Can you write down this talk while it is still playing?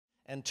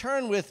And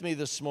turn with me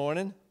this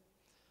morning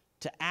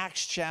to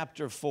Acts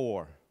chapter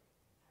 4.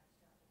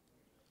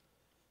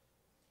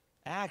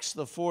 Acts,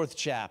 the 4th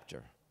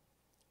chapter.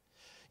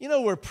 You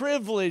know, we're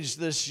privileged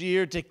this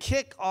year to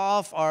kick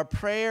off our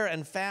prayer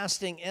and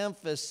fasting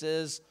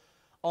emphasis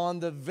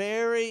on the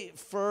very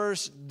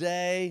first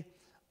day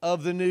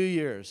of the New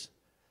Year's.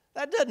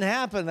 That doesn't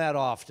happen that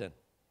often.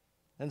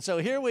 And so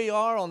here we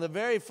are on the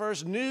very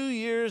first New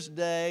Year's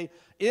Day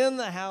in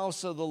the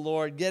house of the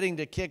Lord, getting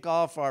to kick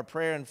off our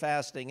prayer and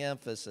fasting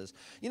emphasis.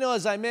 You know,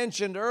 as I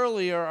mentioned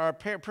earlier, our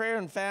prayer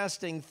and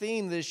fasting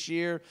theme this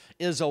year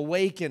is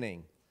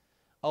awakening.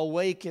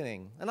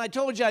 Awakening. And I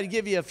told you I'd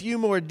give you a few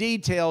more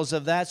details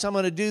of that, so I'm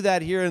going to do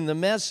that here in the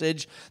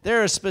message.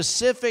 There are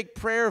specific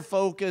prayer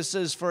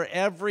focuses for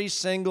every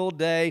single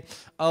day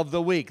of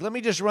the week. Let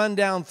me just run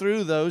down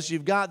through those.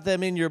 You've got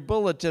them in your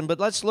bulletin,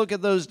 but let's look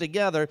at those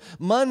together.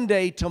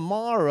 Monday,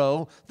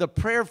 tomorrow, the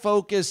prayer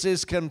focus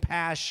is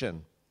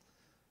compassion.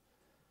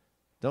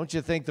 Don't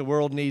you think the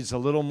world needs a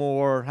little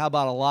more, how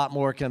about a lot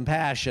more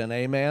compassion,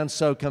 amen?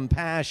 So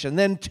compassion.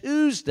 Then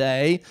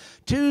Tuesday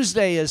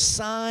is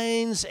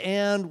signs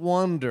and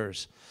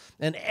wonders.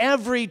 And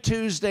every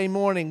Tuesday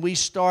morning, we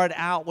start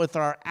out with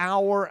our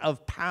hour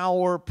of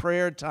power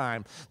prayer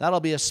time. That'll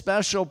be a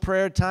special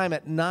prayer time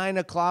at 9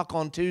 o'clock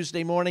on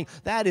Tuesday morning.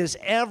 That is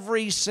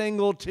every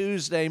single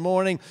Tuesday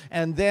morning.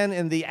 And then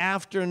in the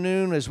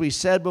afternoon, as we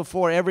said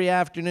before, every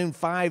afternoon,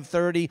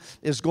 5:30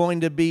 is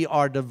going to be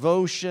our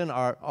devotion,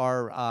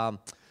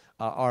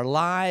 our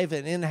live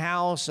and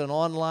in-house and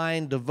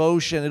online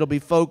devotion. It'll be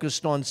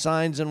focused on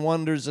signs and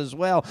wonders as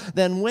well.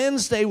 Then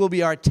Wednesday will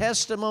be our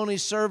testimony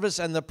service,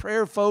 and the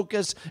prayer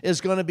focus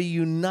is going to be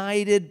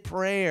united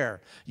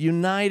prayer.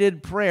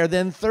 United prayer.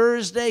 Then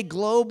Thursday,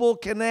 global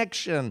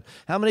connection.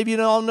 How many of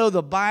you all know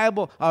the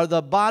Bible, or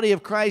the body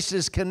of Christ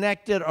is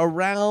connected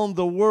around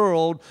the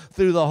world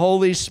through the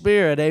Holy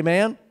Spirit?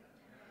 Amen?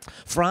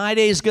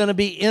 Friday is going to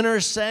be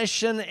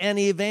intercession and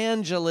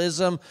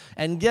evangelism.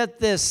 And get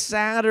this,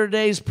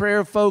 Saturday's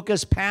prayer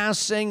focus,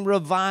 passing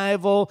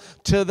revival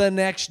to the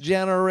next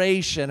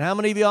generation. How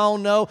many of you all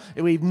know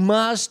we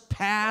must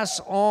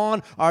pass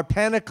on our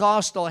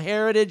Pentecostal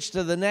heritage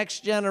to the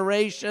next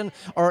generation,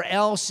 or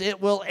else it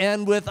will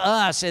end with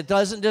us? It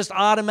doesn't just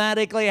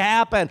automatically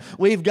happen.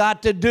 We've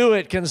got to do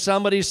it. Can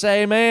somebody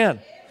say amen?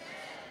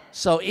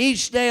 So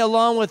each day,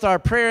 along with our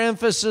prayer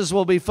emphasis,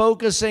 we'll be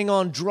focusing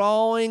on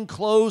drawing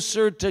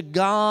closer to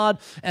God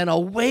and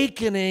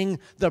awakening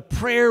the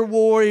prayer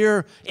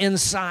warrior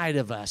inside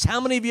of us. How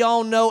many of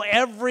y'all know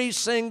every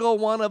single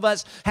one of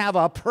us have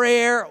a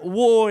prayer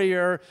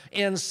warrior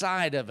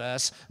inside of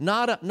us?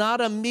 Not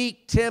a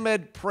meek,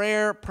 timid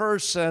prayer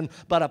person,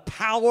 but a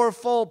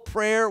powerful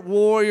prayer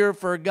warrior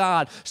for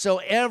God. So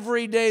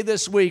every day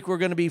this week, we're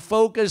going to be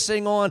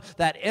focusing on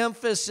that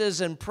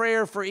emphasis and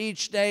prayer for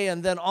each day,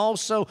 and then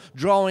also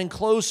drawing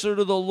closer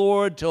to the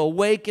Lord to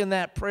awaken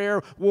that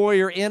prayer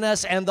warrior in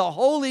us. And the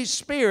Holy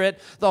Spirit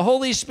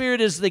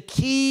is the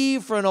key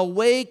for an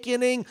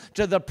awakening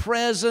to the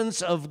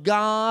presence of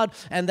God,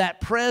 and that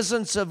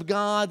presence of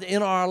God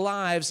in our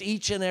lives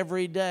each and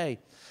every day.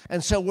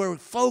 And so we're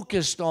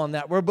focused on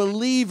that. We're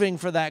believing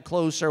for that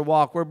closer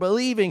walk. We're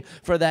believing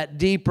for that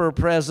deeper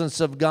presence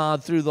of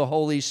God through the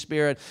Holy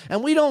Spirit.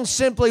 And we don't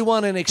simply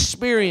want an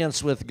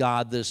experience with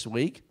God this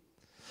week.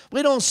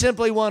 We don't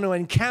simply want to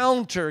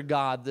encounter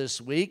God this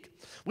week.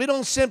 We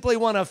don't simply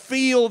want to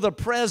feel the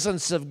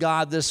presence of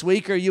God this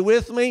week. Are you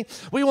with me?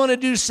 We want to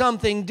do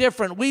something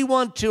different. We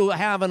want to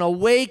have an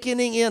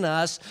awakening in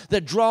us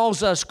that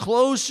draws us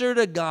closer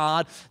to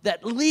God,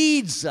 that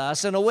leads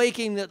us, an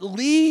awakening that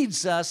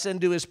leads us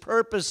into His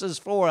purposes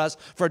for us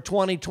for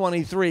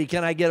 2023.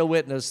 Can I get a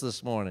witness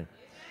this morning?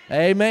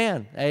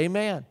 Amen.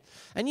 Amen.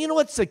 And you know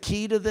what's the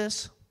key to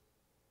this?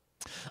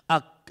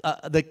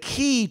 The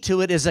key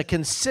to it is a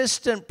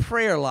consistent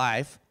prayer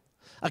life.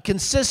 A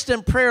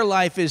consistent prayer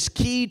life is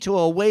key to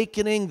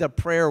awakening the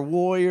prayer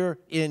warrior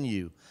in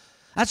you.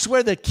 That's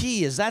where the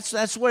key is.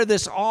 That's where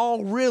this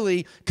all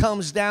really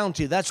comes down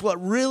to. That's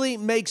what really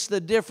makes the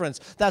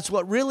difference. That's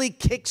what really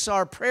kicks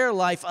our prayer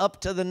life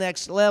up to the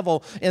next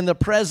level in the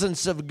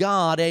presence of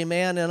God,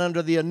 amen, and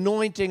under the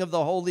anointing of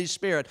the Holy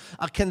Spirit.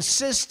 A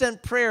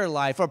consistent prayer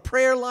life, a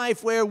prayer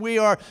life where we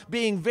are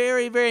being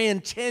very, very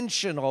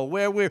intentional,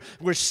 where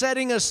we're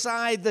setting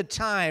aside the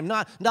time,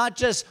 not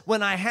just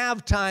when I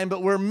have time,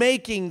 but we're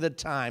making the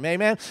time,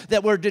 amen,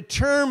 that we're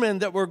determined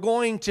that we're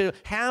going to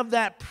have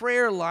that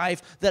prayer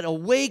life that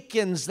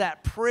awakens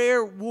that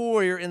prayer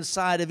warrior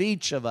inside of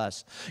each of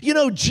us. You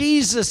know,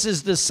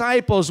 Jesus'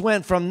 disciples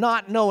went from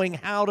not knowing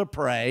how to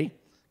pray.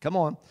 Come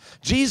on.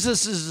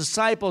 Jesus'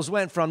 disciples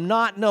went from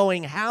not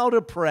knowing how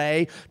to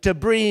pray to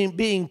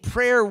being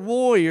prayer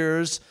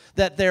warriors,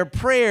 that their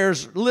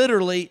prayers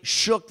literally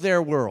shook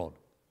their world.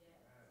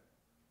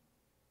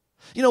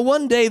 You know,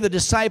 one day the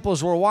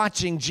disciples were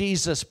watching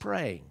Jesus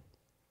pray.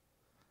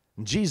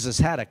 Jesus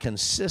had a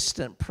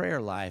consistent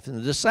prayer life, and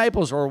the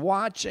disciples were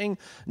watching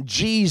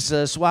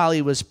Jesus while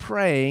He was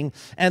praying,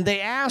 and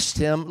they asked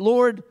Him,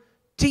 Lord,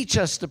 teach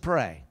us to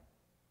pray.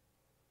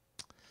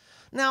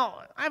 Now,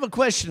 I have a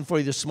question for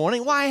you this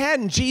morning. Why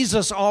hadn't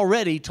Jesus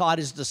already taught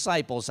his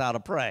disciples how to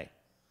pray?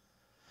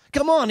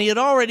 Come on, he had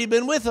already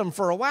been with them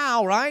for a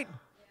while, right?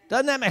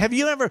 Doesn't that matter? Have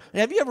you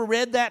ever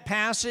read that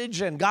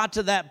passage and got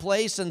to that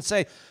place and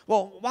say,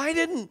 well, why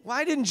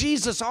didn't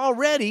Jesus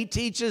already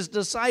teach his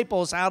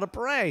disciples how to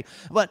pray?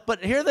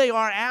 But here they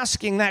are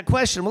asking that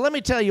question. Well, let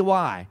me tell you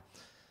why.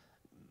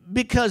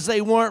 Because they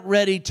weren't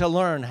ready to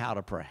learn how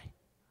to pray.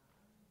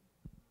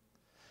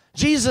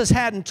 Jesus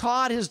hadn't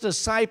taught his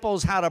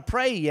disciples how to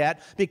pray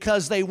yet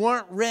because they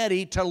weren't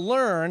ready to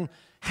learn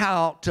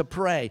how to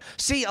pray.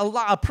 See,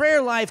 a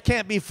prayer life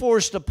can't be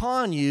forced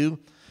upon you.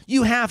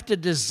 You have to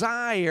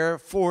desire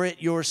for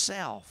it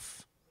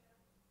yourself.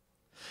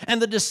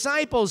 And the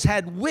disciples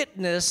had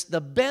witnessed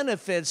the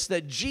benefits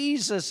that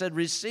Jesus had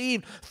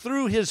received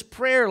through his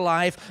prayer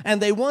life,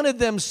 and they wanted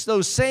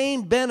those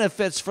same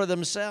benefits for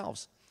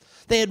themselves.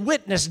 They had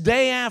witnessed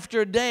day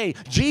after day.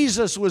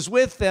 Jesus was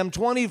with them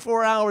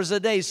 24 hours a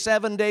day,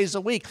 7 days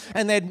a week.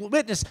 And they had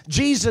witnessed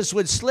Jesus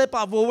would slip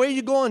off. Well, where are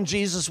you going,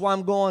 Jesus? Well,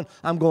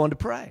 I'm going to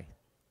pray.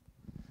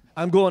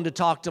 I'm going to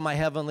talk to my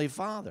heavenly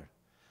Father.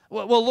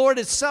 Well, Lord,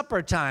 it's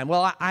supper time.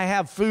 Well, I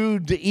have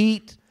food to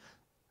eat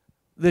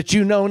that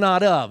you know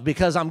not of,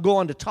 because I'm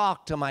going to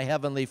talk to my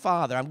heavenly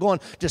Father. I'm going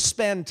to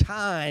spend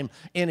time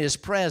in his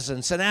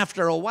presence. And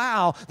after a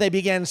while, they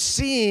began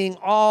seeing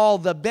all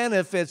the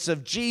benefits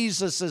of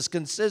Jesus'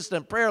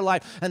 consistent prayer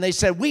life, and they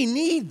said, we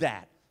need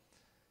that.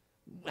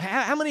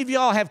 How many of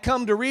y'all have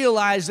come to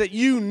realize that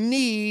you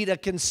need a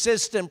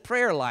consistent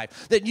prayer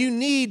life, that you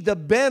need the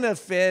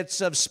benefits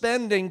of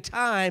spending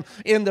time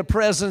in the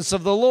presence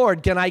of the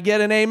Lord? Can I get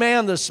an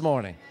amen this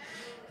morning?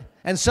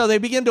 And so they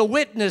began to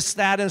witness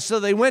that, and so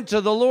they went to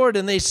the Lord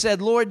and they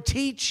said, Lord,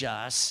 teach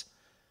us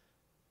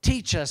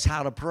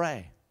how to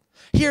pray.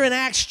 Here in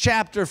Acts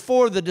chapter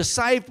 4, the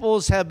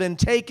disciples have been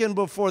taken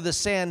before the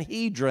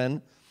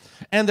Sanhedrin,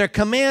 and they're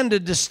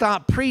commanded to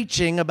stop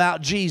preaching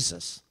about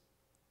Jesus.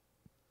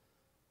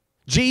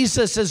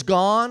 Jesus is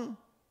gone,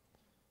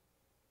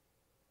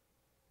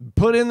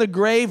 put in the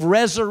grave,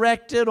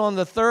 resurrected on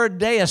the third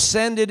day,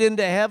 ascended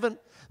into heaven.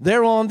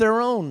 They're on their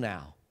own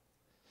now.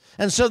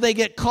 And so they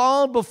get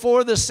called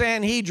before the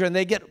Sanhedrin.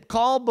 They get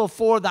called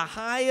before the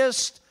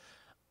highest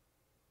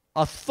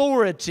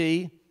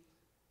authority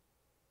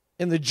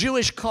in the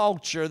Jewish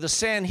culture, the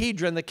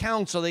Sanhedrin, the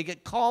council. They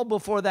get called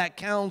before that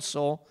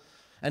council,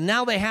 and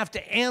now they have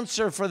to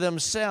answer for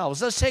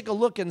themselves. Let's take a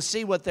look and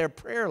see what their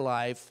prayer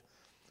life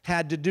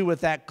had to do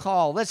with that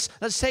call. Let's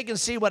take and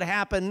see what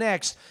happened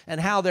next and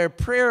how their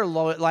prayer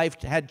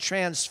life had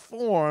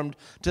transformed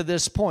to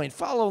this point.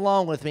 Follow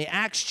along with me.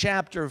 Acts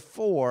chapter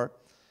 4.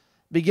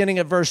 Beginning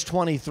at verse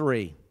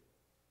 23.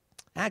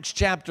 Acts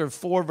chapter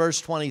 4,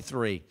 verse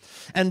 23.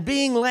 And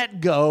being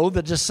let go,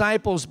 the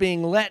disciples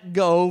being let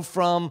go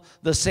from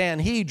the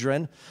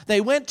Sanhedrin,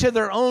 they went to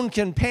their own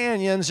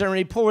companions and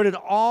reported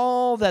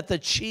all that the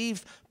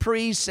chief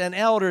priests and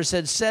elders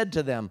had said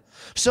to them.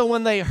 So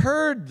when they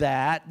heard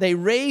that, they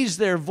raised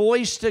their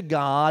voice to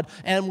God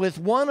and with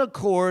one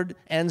accord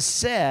and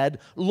said,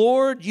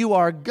 Lord, you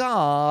are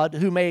God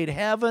who made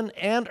heaven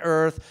and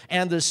earth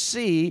and the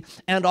sea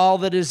and all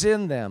that is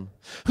in them,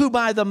 who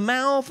by the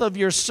mouth of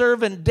your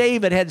servant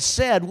David had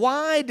said,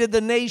 why did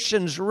the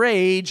nations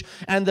rage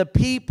and the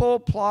people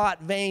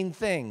plot vain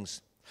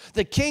things?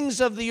 The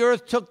kings of the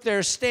earth took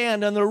their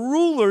stand, and the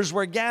rulers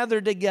were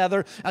gathered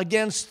together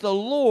against the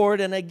Lord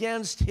and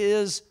against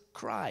his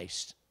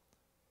Christ.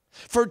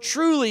 For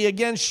truly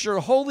against your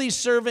holy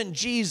servant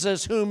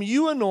Jesus, whom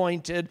you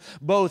anointed,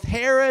 both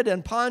Herod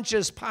and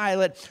Pontius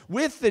Pilate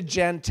with the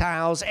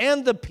Gentiles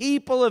and the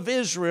people of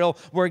Israel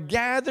were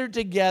gathered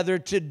together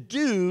to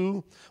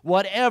do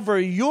whatever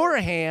your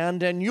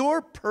hand and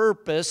your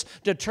purpose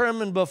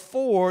determined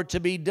before to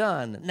be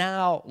done.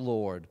 Now,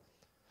 Lord,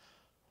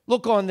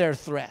 look on their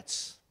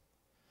threats,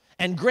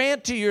 and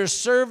grant to your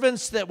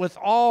servants that with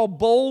all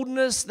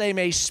boldness they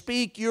may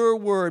speak your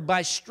word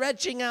by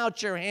stretching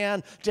out your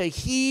hand to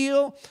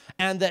heal,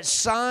 and that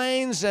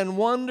signs and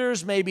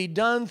wonders may be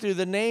done through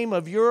the name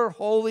of your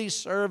holy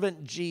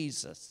servant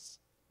Jesus.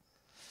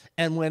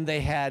 And when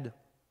they had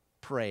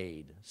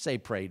prayed, say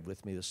prayed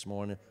with me this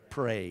morning,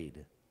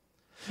 prayed.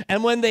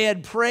 And when they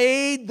had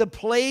prayed, the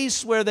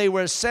place where they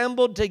were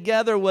assembled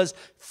together was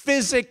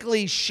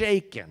physically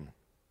shaken.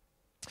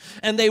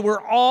 And they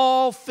were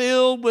all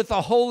filled with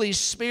the Holy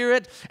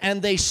Spirit,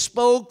 and they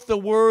spoke the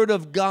word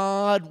of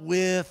God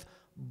with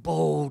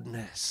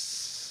boldness.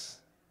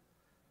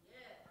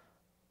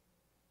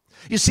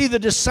 You see, the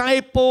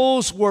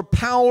disciples were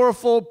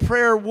powerful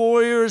prayer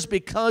warriors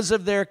because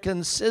of their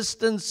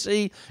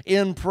consistency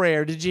in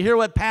prayer. Did you hear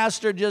what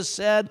Pastor just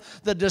said?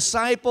 The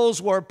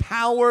disciples were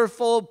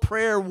powerful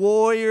prayer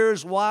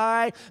warriors.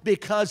 Why?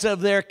 Because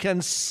of their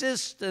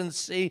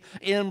consistency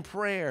in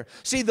prayer.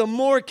 See, the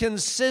more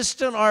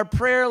consistent our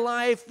prayer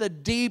life, the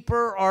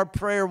deeper our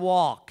prayer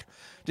walk.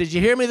 Did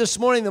you hear me this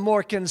morning? The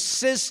more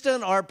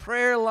consistent our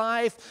prayer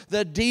life,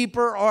 the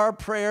deeper our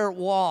prayer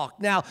walk.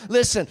 Now,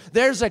 listen,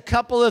 there's a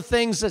couple of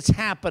things that's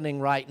happening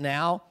right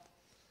now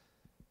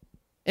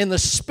In the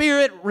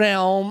spirit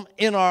realm,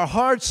 in our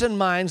hearts and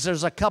minds,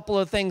 there's a couple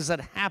of things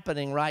that are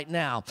happening right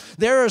now.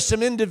 There are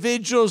some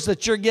individuals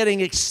that you're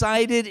getting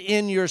excited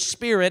in your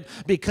spirit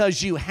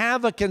because you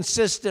have a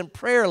consistent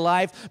prayer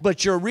life,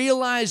 but you're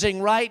realizing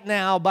right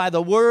now by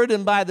the Word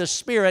and by the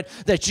Spirit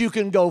that you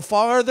can go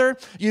farther,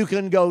 you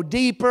can go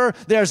deeper.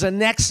 There's a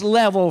next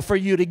level for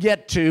you to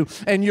get to,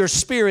 and your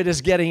spirit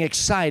is getting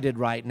excited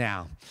right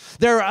now.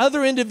 There are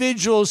other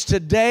individuals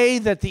today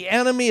that the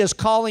enemy is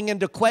calling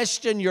into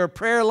question your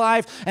prayer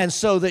life, and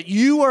so that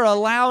you are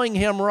allowing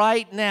him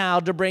right now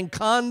to bring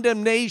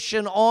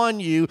condemnation on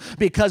you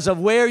because of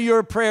where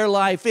your prayer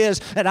life is.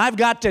 And I've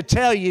got to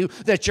tell you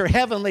that your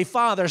Heavenly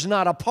Father's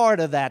not a part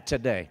of that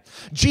today.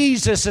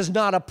 Jesus is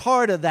not a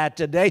part of that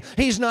today.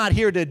 He's not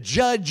here to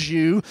judge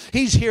you.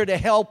 He's here to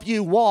help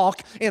you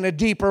walk in a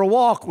deeper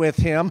walk with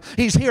Him.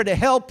 He's here to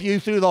help you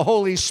through the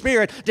Holy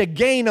Spirit to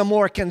gain a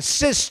more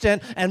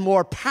consistent and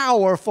more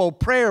powerful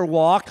prayer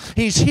walk.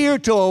 He's here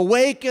to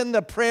awaken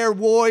the prayer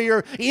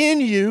warrior in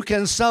you.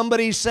 Can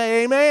somebody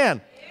say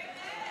amen?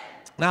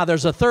 Now,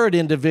 there's a third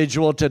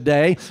individual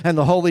today, and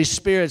the Holy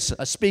Spirit's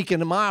speaking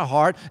to my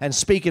heart and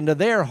speaking to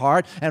their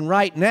heart, and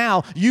right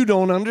now, you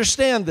don't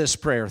understand this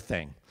prayer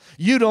thing.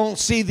 You don't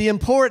see the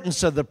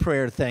importance of the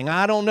prayer thing.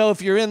 I don't know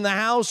if you're in the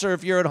house or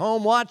if you're at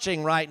home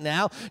watching right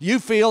now. You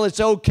feel it's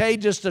okay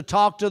just to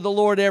talk to the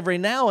Lord every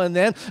now and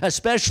then,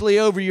 especially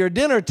over your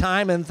dinner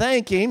time, and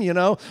thank Him, you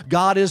know,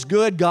 God is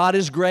good, God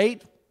is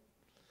great.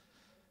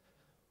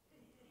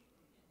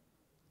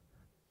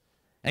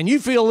 And you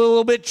feel a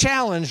little bit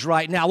challenged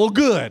right now. Well,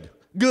 good.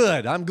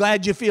 I'm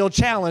glad you feel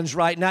challenged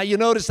right now. You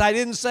notice I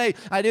didn't say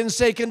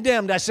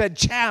condemned. I said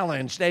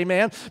challenged,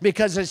 amen?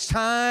 Because it's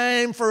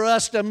time for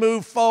us to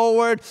move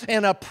forward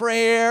in a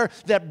prayer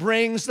that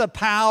brings the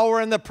power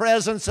and the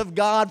presence of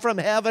God from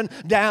heaven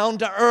down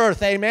to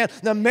earth, amen?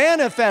 The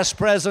manifest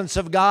presence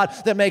of God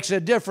that makes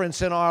a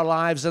difference in our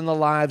lives and the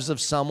lives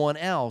of someone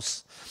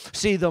else.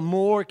 See, the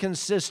more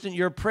consistent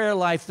your prayer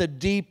life, the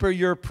deeper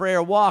your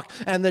prayer walk.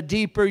 And the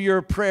deeper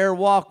your prayer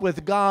walk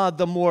with God,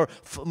 the more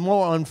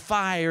on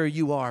fire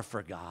you are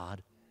for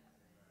God.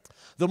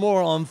 The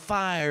more on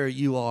fire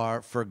you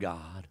are for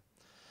God.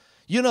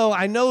 You know,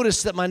 I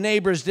noticed that my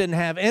neighbors didn't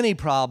have any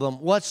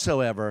problem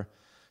whatsoever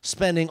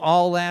spending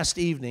all last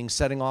evening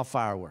setting off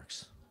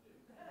fireworks.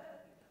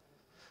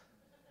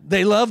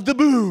 They loved the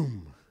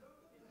boom.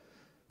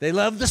 They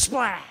loved the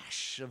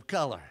splash of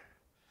color.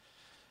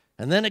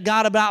 And then it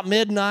got about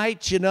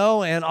midnight, you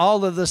know, and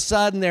all of a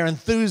sudden their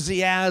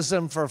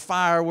enthusiasm for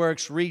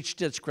fireworks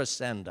reached its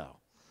crescendo.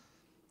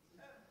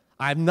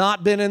 I've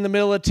not been in the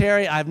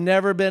military. I've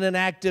never been in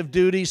active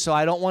duty, so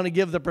I don't want to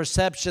give the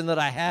perception that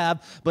I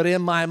have. But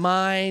in my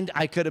mind,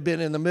 I could have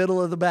been in the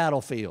middle of the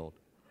battlefield.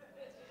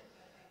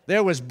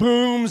 There was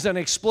booms and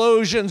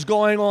explosions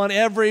going on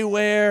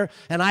everywhere,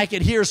 and I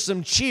could hear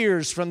some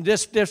cheers from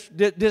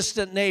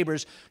distant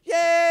neighbors.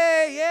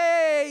 Yay,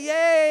 yay,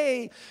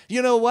 yay.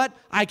 You know what?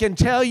 I can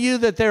tell you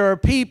that there are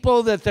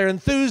people that their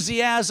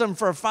enthusiasm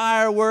for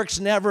fireworks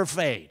never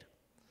fade.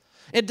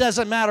 It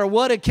doesn't matter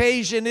what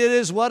occasion it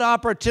is, what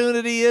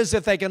opportunity is.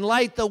 If they can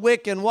light the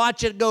wick and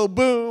watch it go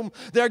boom,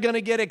 they're going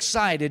to get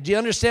excited. Do you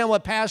understand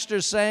what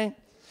Pastor's saying?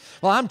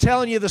 Well, I'm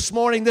telling you this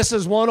morning, this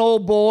is one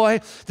old boy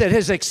that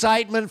his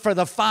excitement for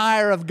the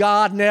fire of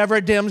God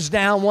never dims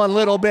down one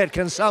little bit.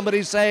 Can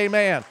somebody say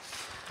amen?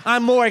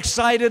 I'm more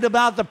excited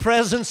about the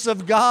presence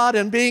of God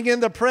and being in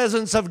the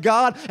presence of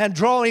God and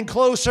drawing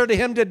closer to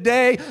Him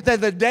today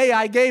than the day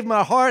I gave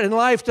my heart and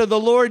life to the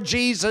Lord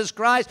Jesus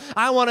Christ.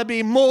 I want to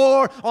be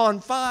more on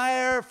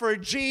fire for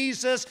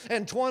Jesus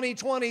in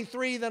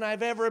 2023 than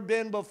I've ever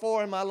been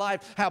before in my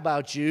life. How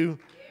about you?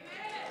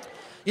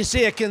 You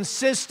see, a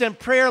consistent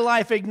prayer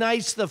life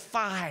ignites the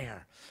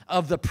fire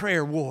of the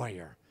prayer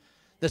warrior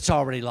that's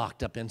already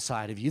locked up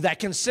inside of you. That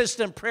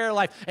consistent prayer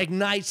life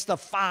ignites the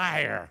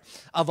fire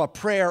of a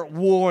prayer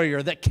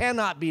warrior that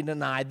cannot be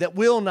denied, that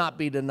will not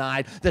be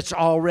denied, that's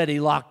already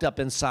locked up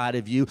inside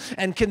of you.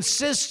 And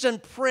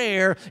consistent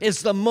prayer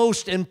is the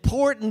most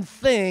important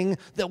thing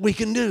that we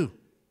can do.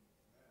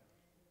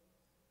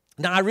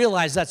 Now, I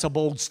realize that's a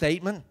bold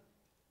statement,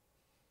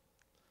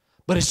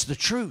 but it's the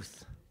truth.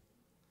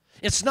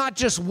 It's not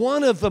just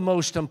one of the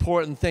most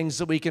important things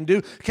that we can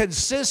do.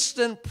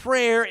 Consistent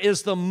prayer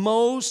is the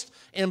most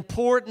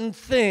important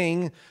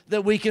thing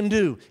that we can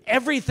do.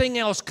 Everything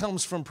else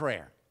comes from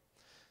prayer.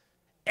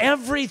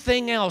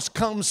 Everything else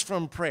comes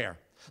from prayer.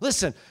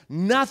 Listen,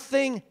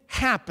 nothing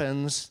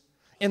happens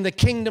in the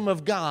kingdom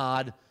of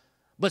God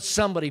but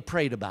somebody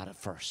prayed about it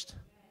first.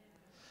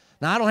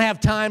 Now, I don't have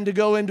time to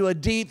go into a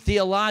deep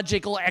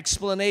theological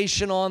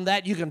explanation on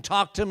that. You can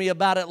talk to me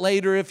about it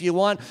later if you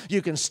want.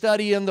 You can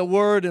study in the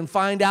Word and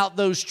find out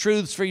those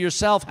truths for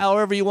yourself,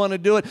 however you want to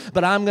do it.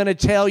 But I'm going to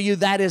tell you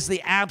that is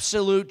the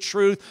absolute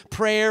truth.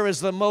 Prayer is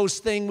the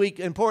most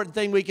important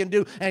thing we can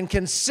do. And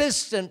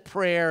consistent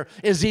prayer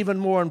is even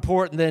more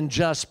important than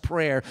just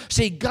prayer.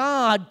 See,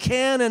 God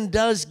can and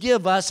does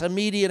give us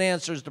immediate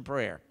answers to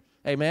prayer.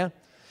 Amen?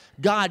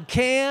 God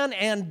can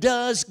and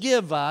does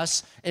give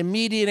us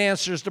immediate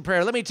answers to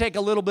prayer. Let me take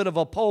a little bit of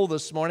a poll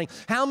this morning.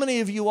 How many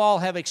of you all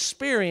have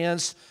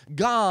experienced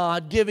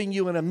God giving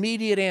you an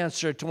immediate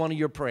answer to one of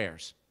your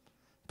prayers?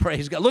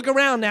 Praise God. Look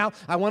around now.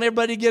 I want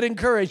everybody to get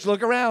encouraged.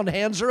 Look around.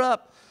 Hands are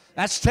up.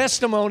 That's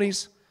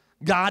testimonies.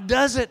 God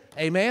does it.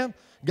 Amen.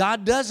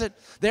 God does it.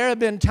 There have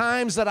been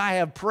times that I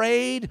have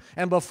prayed,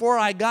 and before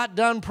I got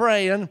done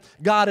praying,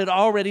 God had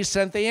already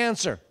sent the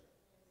answer.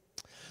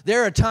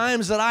 There are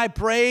times that I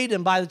prayed,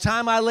 and by the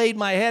time I laid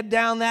my head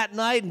down that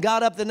night and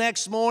got up the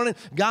next morning,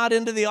 got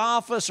into the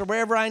office or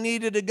wherever I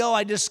needed to go,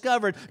 I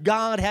discovered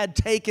God had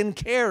taken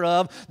care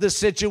of the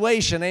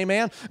situation.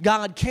 Amen?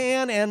 God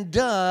can and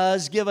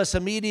does give us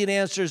immediate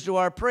answers to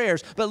our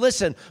prayers. But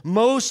listen,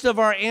 most of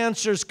our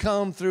answers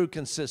come through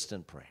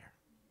consistent prayer.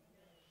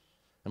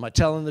 Am I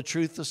telling the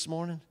truth this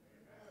morning?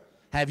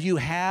 Have you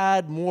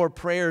had more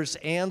prayers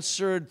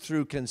answered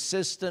through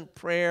consistent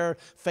prayer,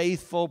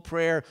 faithful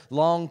prayer,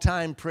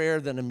 long-time prayer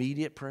than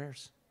immediate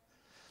prayers?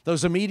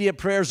 Those immediate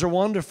prayers are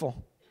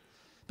wonderful.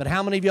 But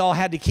how many of y'all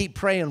had to keep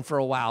praying for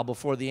a while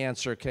before the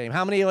answer came?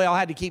 How many of y'all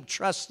had to keep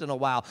trusting a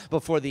while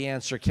before the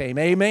answer came?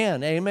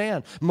 Amen,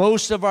 amen.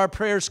 Most of our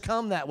prayers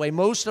come that way.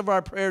 Most of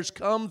our prayers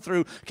come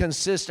through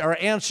our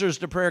answers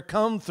to prayer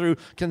come through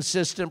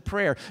consistent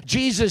prayer.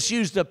 Jesus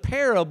used a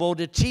parable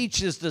to teach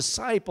his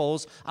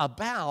disciples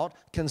about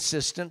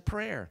consistent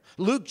prayer.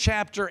 Luke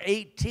chapter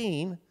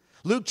 18,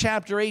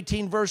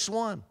 verse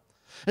 1.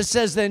 It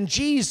says, then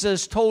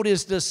Jesus told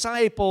his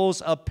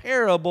disciples a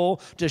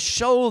parable to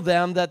show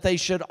them that they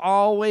should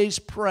always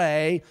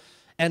pray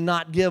and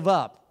not give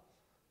up.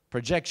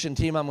 Projection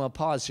team, I'm going to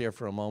pause here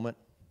for a moment.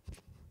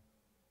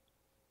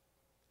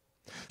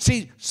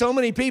 See, so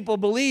many people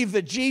believe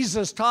that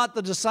Jesus taught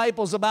the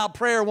disciples about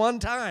prayer one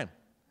time,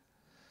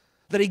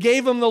 that he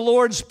gave them the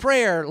Lord's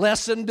Prayer,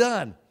 lesson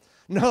done.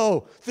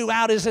 No,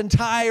 throughout his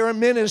entire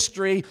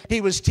ministry, he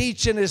was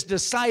teaching his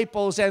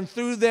disciples, and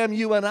through them,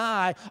 you and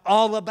I,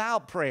 all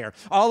about prayer,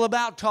 all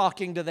about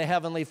talking to the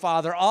Heavenly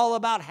Father, all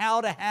about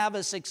how to have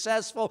a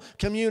successful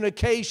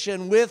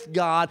communication with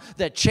God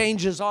that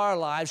changes our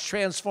lives,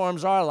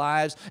 transforms our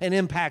lives, and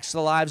impacts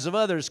the lives of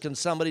others. Can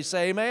somebody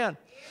say amen?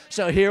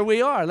 So here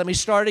we are. Let me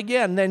start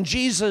again. Then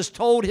Jesus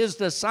told his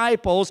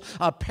disciples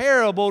a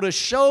parable to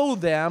show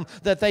them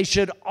that they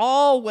should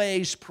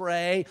always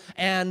pray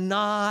and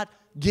not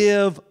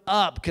give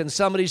up. Can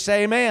somebody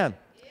say amen?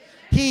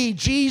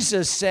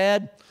 Jesus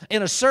said,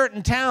 in a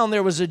certain town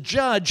there was a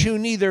judge who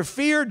neither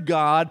feared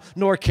God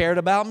nor cared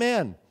about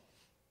men.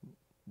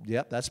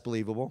 Yep, that's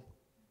believable.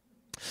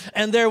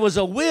 And there was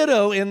a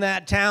widow in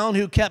that town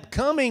who kept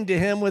coming to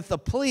him with the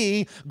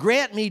plea,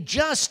 grant me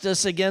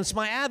justice against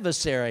my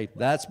adversary.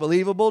 That's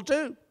believable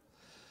too.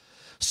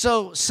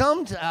 So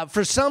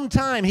for some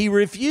time he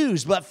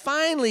refused, but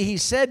finally he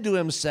said to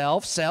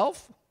himself,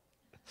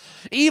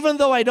 even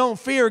though I don't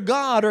fear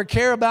God or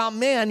care about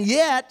men,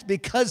 yet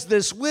because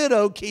this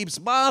widow keeps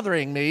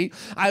bothering me,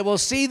 I will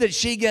see that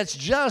she gets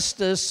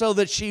justice so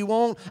that she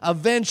won't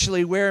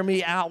eventually wear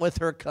me out with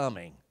her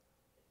coming.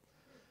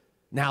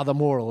 Now the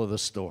moral of the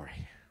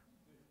story.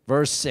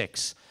 Verse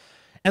 6.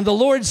 And the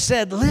Lord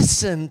said,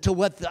 listen to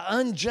what the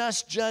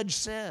unjust judge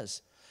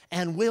says,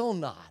 and will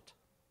not.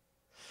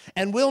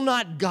 And will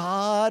not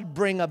God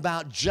bring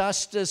about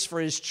justice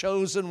for his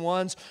chosen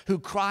ones who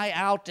cry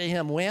out to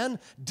him when?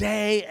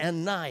 Day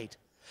and night.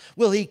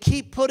 Will he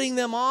keep putting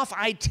them off?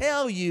 I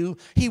tell you,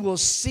 he will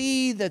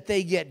see that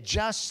they get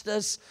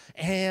justice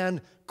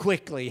and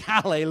quickly.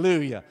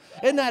 Hallelujah.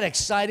 Isn't that an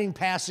exciting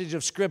passage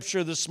of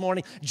Scripture this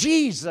morning?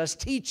 Jesus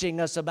teaching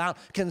us about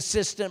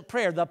consistent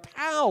prayer, the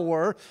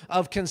power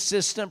of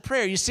consistent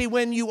prayer. You see,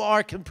 when you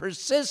are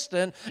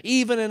persistent,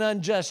 even an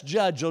unjust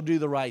judge will do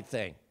the right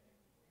thing.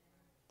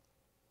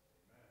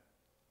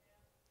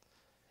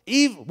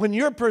 When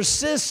you're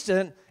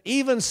persistent,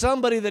 even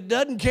somebody that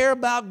doesn't care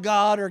about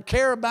God or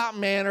care about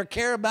man or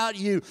care about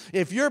you,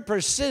 if you're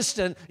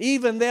persistent,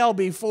 even they'll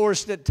be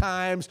forced at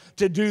times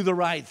to do the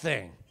right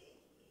thing.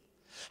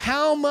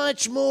 How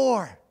much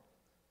more?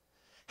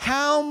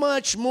 How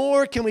much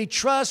more can we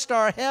trust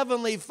our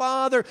Heavenly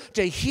Father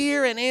to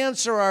hear and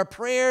answer our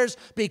prayers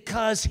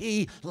because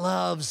He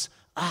loves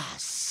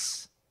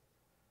us?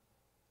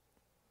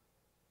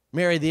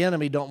 Mary, the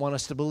enemy don't want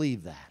us to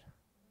believe that.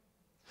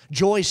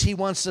 Joyce, he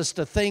wants us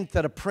to think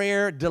that a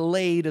prayer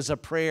delayed is a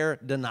prayer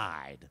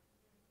denied.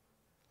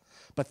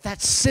 But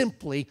that's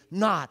simply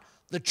not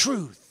the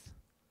truth.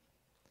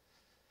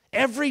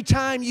 Every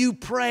time you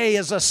pray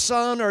as a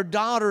son or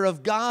daughter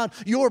of God,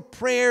 your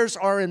prayers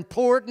are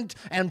important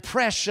and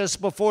precious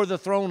before the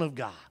throne of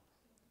God.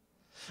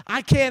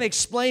 I can't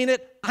explain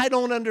it. I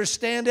don't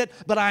understand it,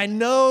 but I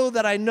know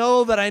that I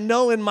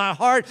know in my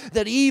heart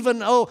that even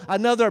though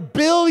another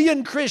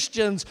billion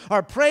Christians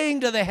are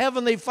praying to the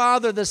Heavenly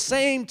Father the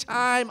same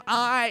time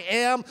I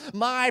am,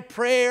 my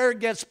prayer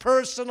gets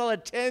personal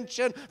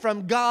attention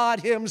from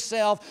God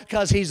Himself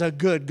because He's a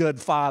good, good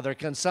Father.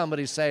 Can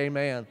somebody say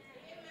amen? Amen.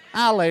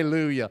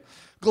 Hallelujah.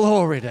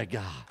 Glory to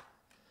God.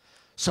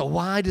 So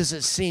why does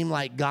it seem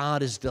like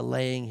God is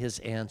delaying His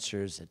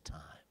answers at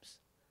times?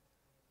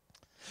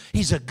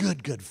 He's a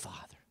good, good Father.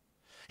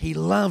 He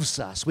loves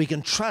us. We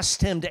can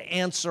trust Him to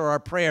answer our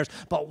prayers.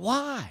 But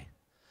why?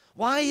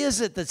 Why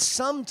is it that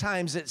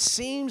sometimes it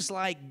seems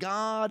like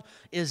God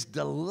is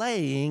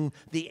delaying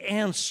the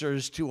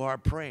answers to our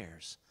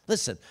prayers?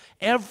 Listen,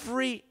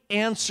 every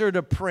answer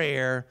to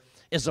prayer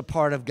is a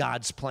part of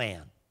God's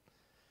plan.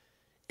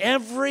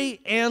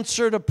 Every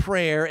answer to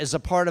prayer is a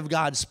part of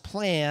God's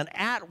plan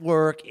at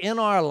work in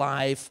our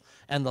life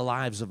and the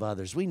lives of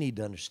others. We need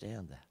to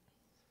understand that.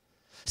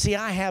 See,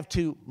 I have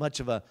too much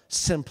of a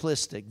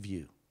simplistic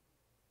view.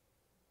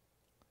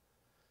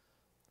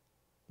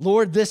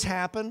 Lord, this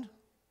happened.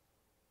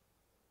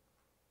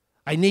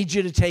 I need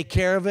you to take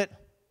care of it,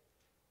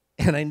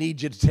 and I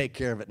need you to take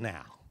care of it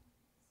now.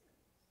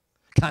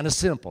 Kind of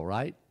simple,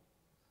 right?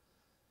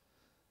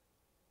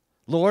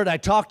 Lord, I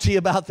talked to you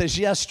about this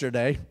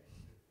yesterday.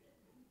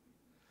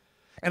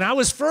 And I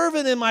was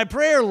fervent in my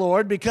prayer,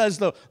 Lord, because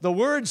the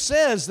word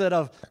says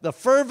that the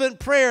fervent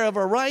prayer of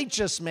a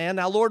righteous man,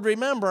 now, Lord,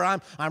 remember,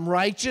 I'm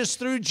righteous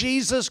through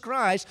Jesus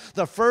Christ.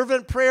 The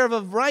fervent prayer of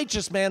a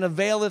righteous man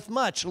availeth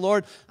much.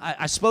 Lord,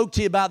 I spoke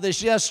to you about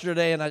this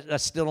yesterday, and I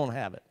still don't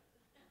have it.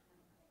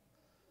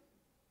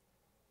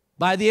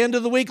 By the end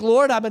of the week,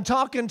 Lord, I've been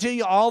talking to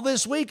you all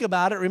this week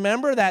about it.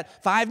 Remember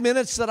that 5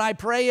 minutes that I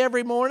pray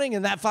every morning?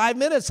 In that 5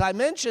 minutes, I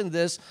mentioned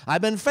this.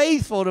 I've been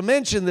faithful to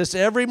mention this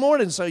every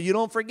morning so you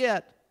don't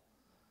forget.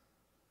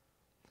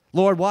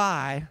 Lord,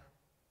 why?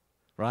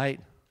 Right?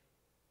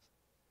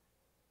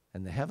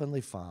 And the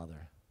Heavenly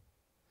Father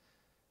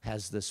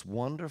has this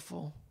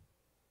wonderful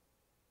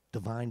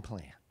divine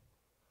plan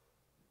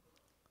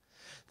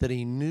that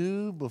He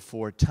knew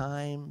before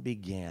time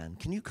began.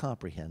 Can you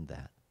comprehend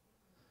that?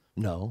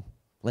 No.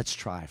 Let's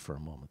try for a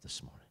moment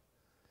this morning.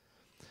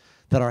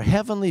 That our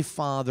Heavenly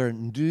Father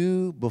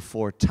knew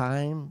before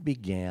time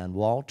began,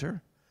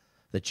 Walter,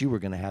 that you were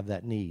going to have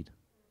that need.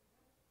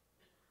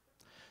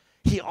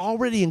 He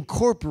already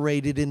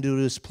incorporated into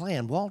His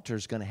plan,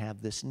 Walter's going to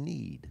have this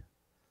need.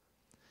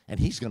 And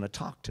he's going to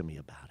talk to me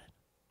about it.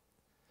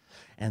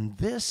 And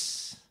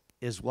this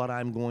is what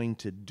I'm going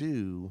to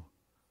do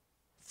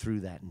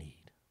through that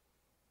need.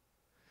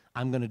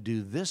 I'm going to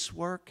do this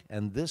work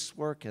and this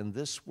work and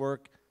this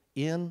work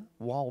in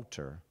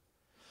Walter,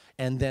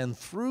 and then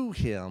through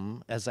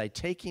him, as I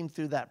take him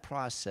through that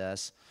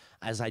process,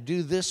 as I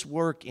do this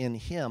work in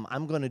him,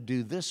 I'm going to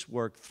do this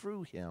work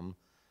through him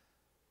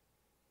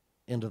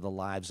into the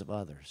lives of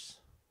others.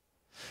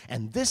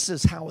 And this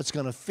is how it's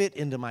going to fit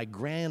into my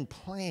grand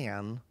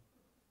plan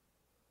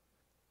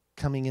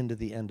coming into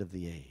the end of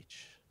the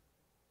age.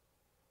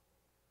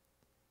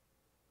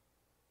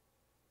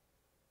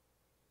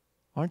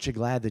 Aren't you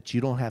glad that you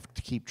don't have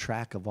to keep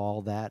track of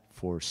all that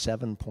for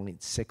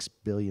 7.6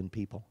 billion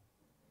people?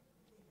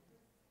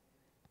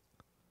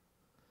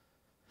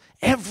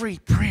 Every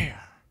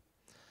prayer,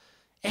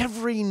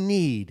 every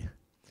need,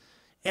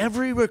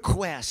 every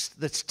request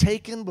that's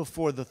taken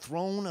before the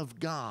throne of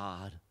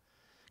God,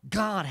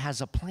 God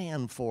has a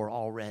plan for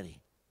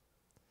already.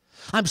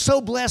 I'm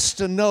so blessed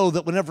to know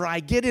that whenever I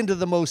get into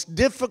the most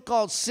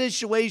difficult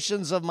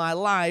situations of my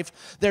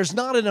life, there's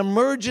not an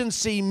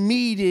emergency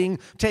meeting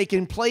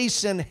taking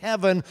place in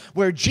heaven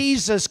where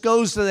Jesus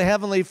goes to the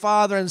Heavenly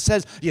Father and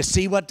says, you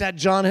see what that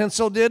John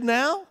Hensel did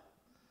now?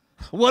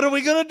 What are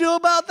we going to do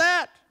about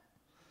that?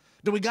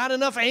 Do we got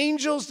enough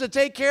angels to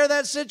take care of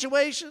that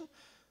situation?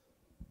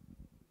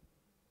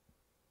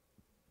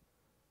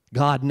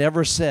 God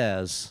never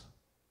says,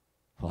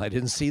 well, I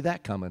didn't see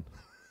that coming.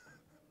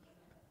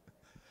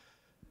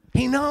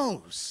 He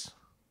knows.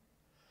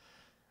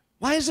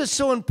 Why is it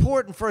so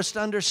important for us to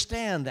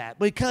understand that?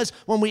 Because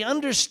when we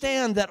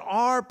understand that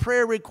our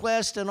prayer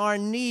request and our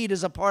need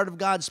is a part of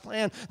God's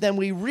plan, then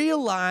we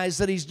realize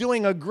that He's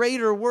doing a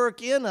greater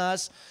work in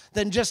us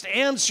than just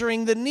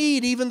answering the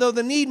need. Even though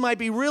the need might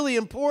be really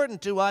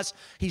important to us,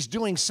 He's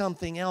doing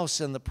something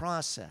else in the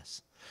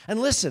process.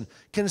 And listen,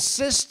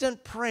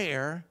 consistent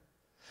prayer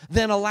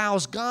then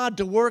allows God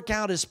to work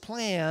out His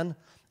plan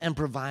and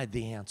provide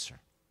the answer.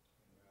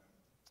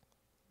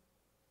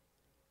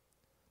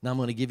 Now I'm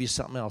going to give you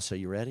something else. Are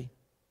you ready?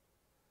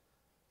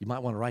 You might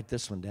want to write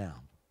this one down.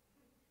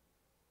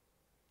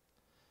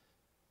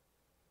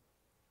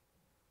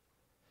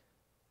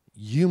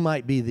 You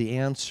might be the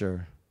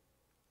answer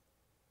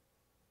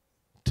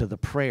to the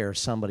prayer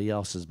somebody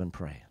else has been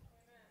praying.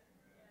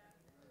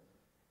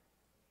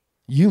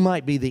 You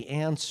might be the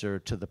answer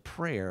to the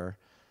prayer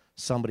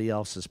somebody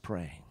else is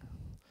praying.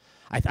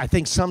 I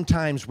think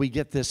sometimes we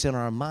get this in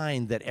our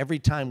mind that every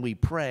time we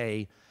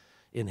pray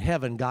in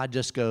heaven, God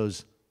just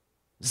goes,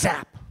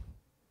 zap,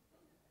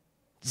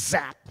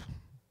 zap.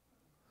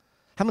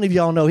 How many of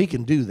y'all know He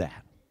can do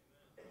that?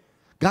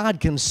 God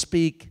can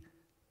speak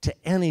to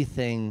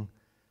anything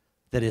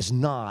that is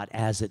not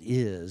as it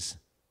is,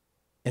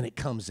 and it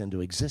comes into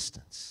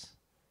existence.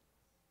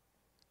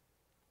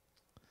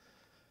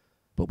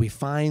 But we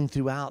find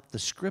throughout the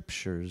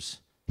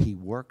Scriptures, He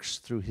works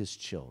through His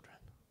children.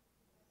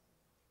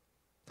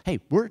 Hey,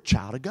 we're a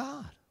child of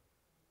God.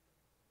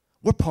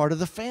 We're part of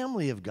the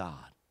family of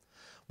God.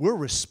 We're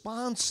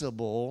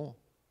responsible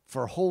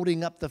for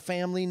holding up the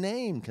family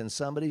name. Can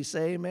somebody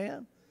say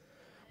amen?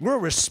 We're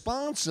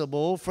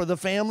responsible for the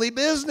family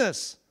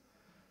business.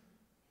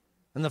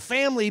 And the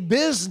family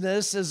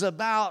business is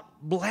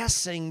about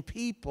blessing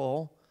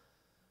people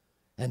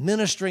and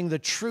ministering the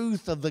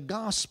truth of the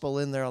gospel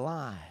in their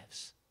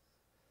lives.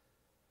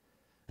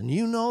 And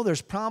you know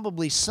there's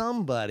probably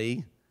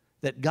somebody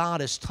that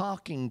God is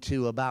talking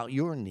to about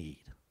your need.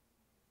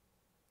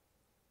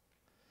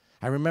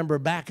 I remember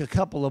back a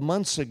couple of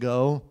months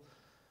ago,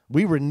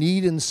 we were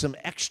needing some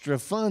extra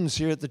funds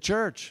here at the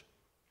church.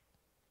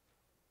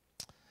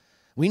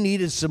 We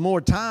needed some more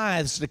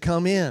tithes to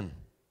come in.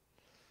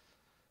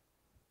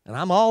 And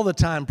I'm all the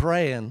time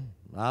praying.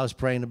 I was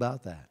praying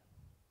about that.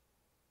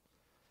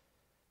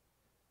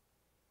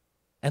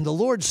 And the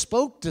Lord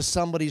spoke to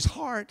somebody's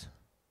heart.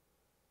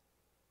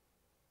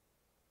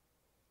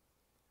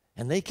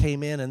 And they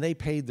came in and they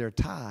paid their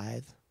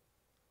tithe.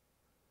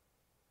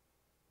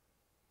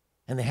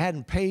 And they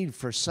hadn't paid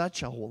for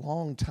such a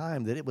long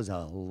time that it was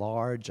a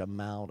large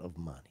amount of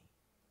money.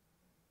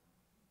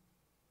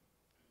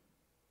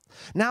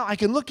 Now, I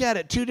can look at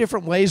it two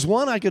different ways.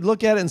 One, I could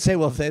look at it and say,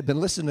 well, if they'd been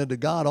listening to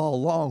God all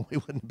along, we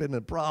wouldn't have been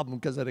a problem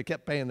because they'd have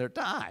kept paying their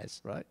tithes,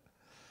 right?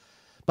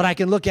 But I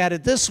can look at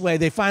it this way.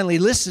 They finally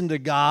listened to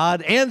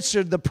God,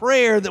 answered the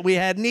prayer that we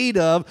had need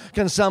of.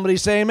 Can somebody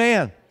say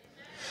amen?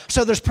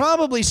 So there's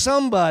probably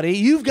somebody,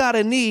 you've got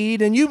a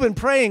need and you've been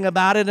praying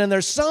about it, and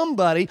there's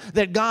somebody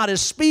that God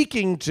is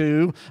speaking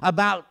to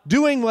about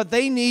doing what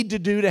they need to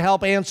do to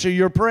help answer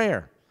your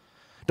prayer.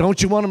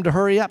 Don't you want them to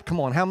hurry up? Come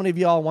on, how many of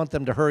y'all want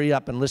them to hurry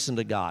up and listen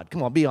to God?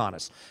 Come on, be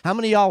honest. How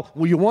many of y'all,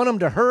 will you want them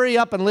to hurry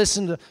up and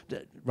listen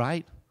to,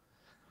 right?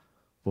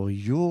 Well,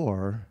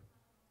 you're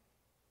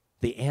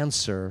the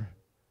answer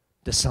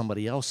to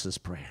somebody else's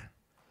prayer.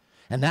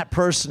 And that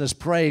person is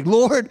praying,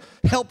 Lord,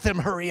 help them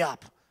hurry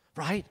up,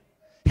 right?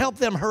 Help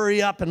them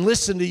hurry up and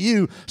listen to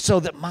you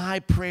so that my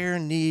prayer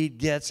need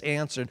gets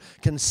answered.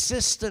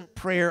 Consistent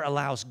prayer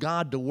allows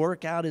God to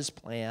work out his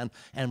plan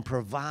and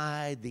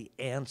provide the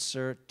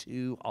answer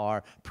to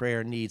our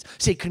prayer needs.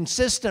 See,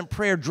 consistent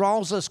prayer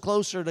draws us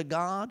closer to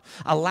God,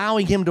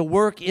 allowing him to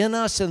work in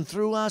us and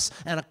through us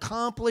and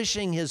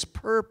accomplishing his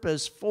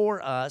purpose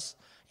for us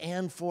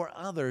and for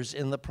others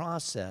in the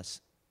process.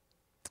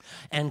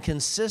 And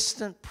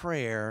consistent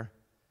prayer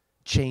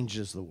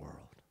changes the world.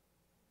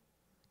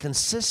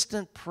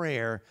 Consistent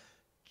prayer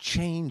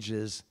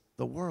changes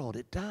the world.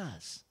 It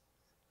does.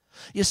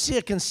 You see,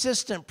 a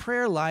consistent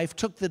prayer life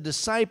took the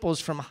disciples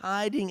from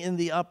hiding in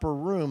the upper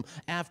room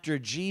after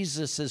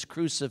Jesus'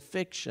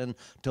 crucifixion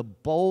to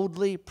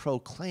boldly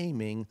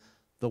proclaiming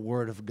the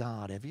Word of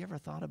God. Have you ever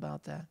thought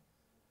about that?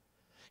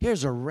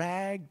 Here's a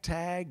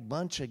ragtag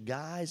bunch of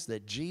guys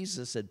that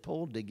Jesus had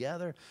pulled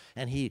together,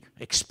 and he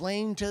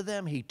explained to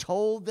them, he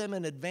told them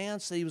in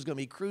advance that he was going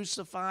to be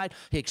crucified.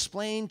 He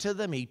explained to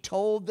them, he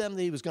told them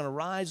that he was going to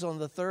rise on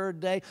the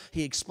third day.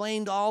 He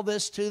explained all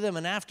this to them,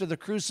 and after the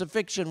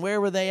crucifixion, where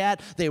were they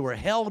at? They were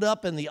held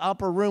up in the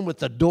upper room with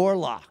the door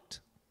locked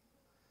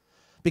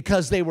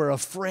because they were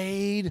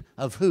afraid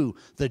of who?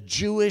 The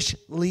Jewish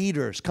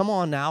leaders. Come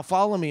on now,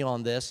 follow me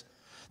on this.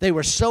 They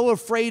were so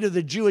afraid of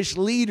the Jewish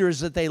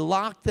leaders that they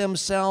locked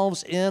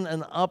themselves in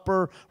an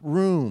upper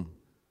room.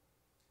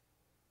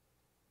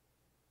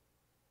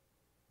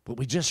 But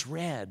we just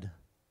read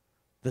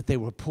that they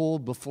were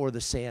pulled before the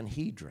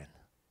Sanhedrin.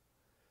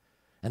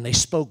 And they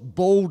spoke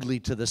boldly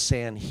to the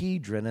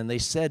Sanhedrin, and they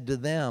said to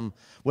them,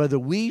 whether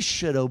we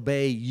should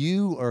obey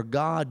you or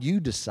God, you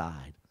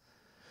decide.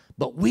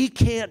 But we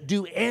can't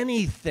do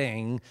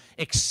anything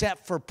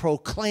except for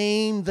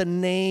proclaim the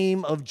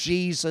name of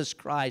Jesus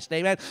Christ.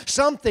 Amen.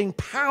 Something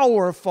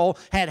powerful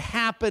had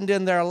happened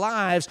in their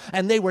lives,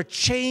 and they were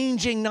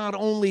changing not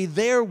only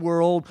their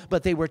world,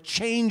 but they were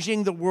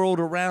changing the world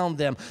around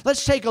them.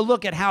 Let's take a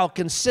look at how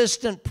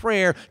consistent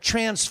prayer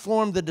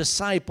transformed the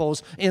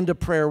disciples into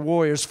prayer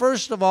warriors.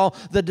 First of all,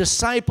 the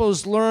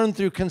disciples learned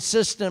through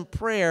consistent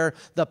prayer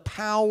the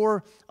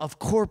power of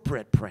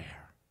corporate prayer.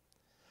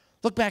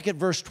 Look back at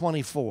verse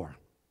 24.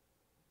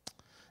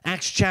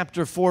 Acts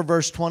chapter 4,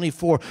 verse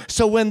 24.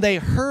 So when they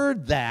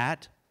heard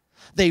that,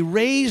 they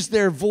raised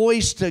their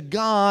voice to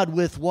God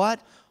with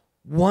what?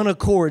 One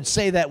accord.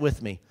 Say that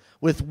with me.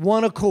 With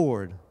one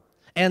accord.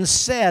 And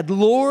said,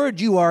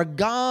 Lord, you are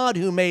God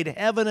who made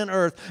heaven and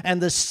earth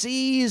and the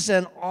seas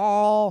and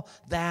all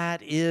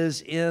that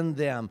is in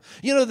them.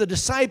 You know, the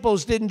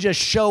disciples didn't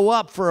just show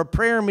up for a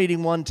prayer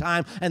meeting one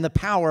time and the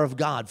power of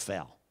God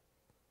fell.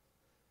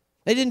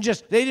 They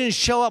didn't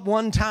show up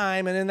one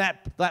time, and in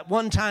that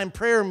one-time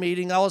prayer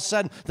meeting, all of a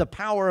sudden, the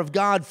power of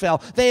God fell.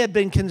 They had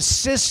been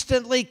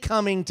consistently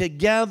coming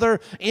together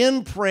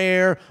in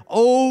prayer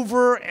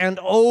over and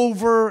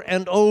over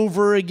and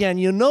over again.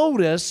 You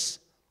notice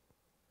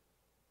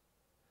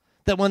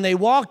that when they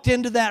walked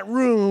into that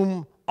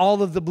room,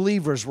 all of the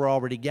believers were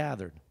already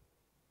gathered.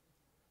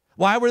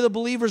 Why were the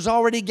believers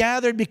already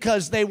gathered?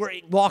 Because they were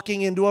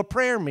walking into a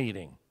prayer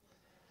meeting.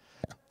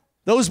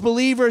 Those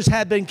believers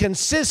had been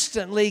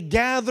consistently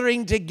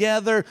gathering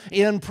together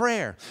in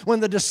prayer. When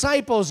the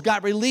disciples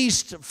got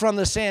released from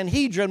the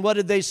Sanhedrin, what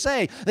did they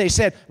say? They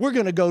said, we're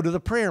going to go to the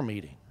prayer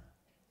meeting.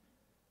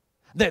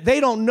 They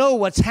don't know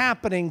what's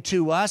happening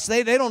to us.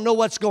 They don't know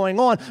what's going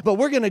on, but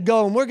we're going to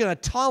go and we're going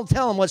to tell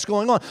them what's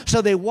going on.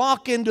 So they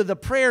walk into the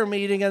prayer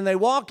meeting, and they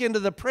walk into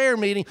the prayer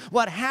meeting.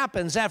 What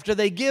happens after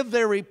they give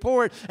their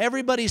report?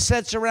 Everybody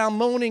sits around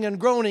moaning and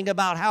groaning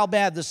about how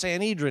bad the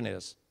Sanhedrin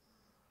is.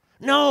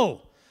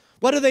 No.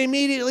 What do they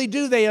immediately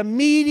do? They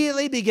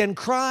immediately begin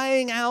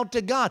crying out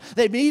to God.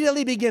 They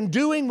immediately begin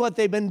doing what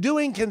they've been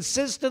doing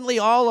consistently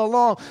all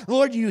along.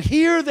 Lord, you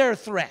hear their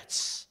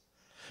threats.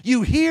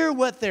 You hear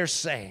what they're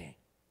saying.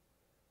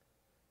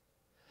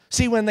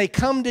 See, when they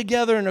come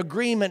together in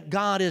agreement,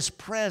 God is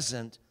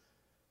present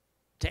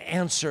to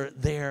answer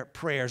their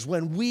prayers.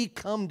 When we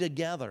come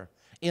together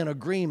in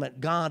agreement,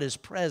 God is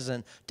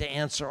present to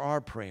answer our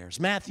prayers.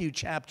 Matthew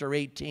chapter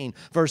 18,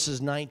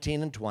 verses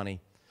 19 and 20.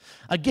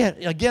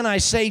 Again, I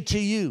say to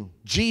you,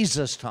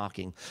 Jesus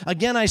talking,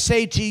 again I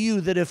say to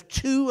you that if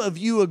two of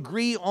you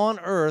agree on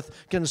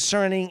earth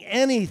concerning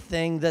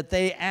anything that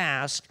they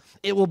ask,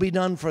 it will be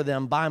done for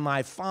them by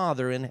my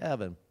Father in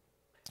heaven.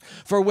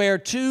 For where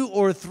two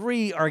or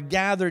three are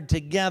gathered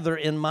together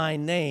in my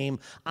name,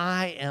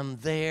 I am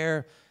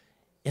there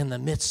in the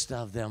midst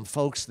of them.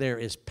 Folks, there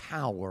is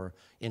power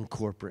in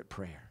corporate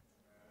prayer.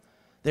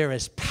 There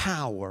is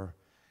power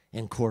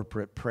in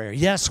corporate prayer.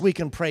 Yes, we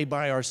can pray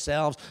by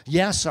ourselves.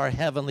 Yes, our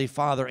Heavenly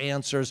Father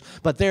answers,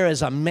 but there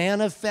is a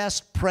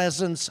manifest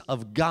presence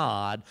of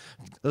God.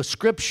 The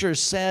Scripture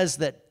says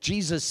that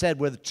Jesus said,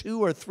 where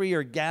two or three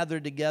are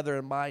gathered together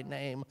in my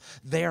name,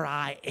 there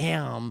I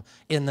am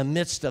in the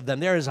midst of them.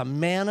 There is a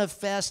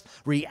manifest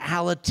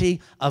reality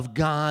of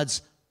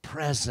God's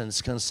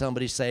presence. Can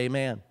somebody say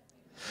amen?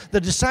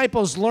 The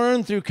disciples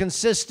learned through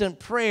consistent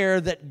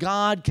prayer that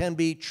God can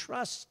be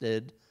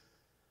trusted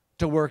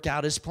to work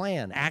out his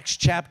plan. Acts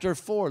chapter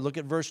 4, look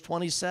at verse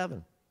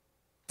 27.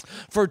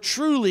 For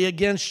truly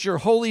against your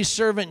holy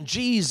servant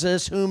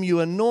Jesus, whom you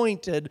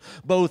anointed,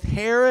 both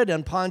Herod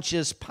and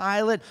Pontius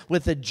Pilate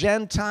with the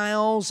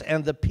Gentiles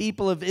and the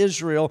people of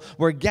Israel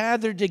were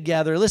gathered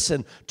together,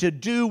 listen, to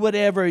do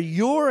whatever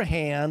your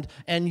hand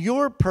and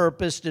your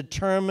purpose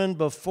determined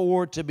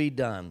before to be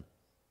done.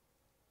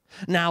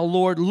 Now,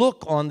 Lord,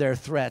 look on their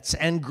threats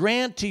and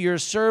grant to your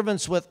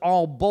servants with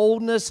all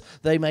boldness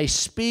they may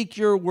speak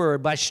your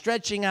word by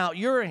stretching out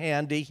your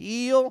hand to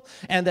heal,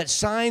 and that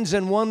signs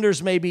and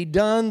wonders may be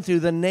done through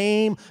the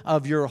name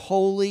of your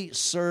holy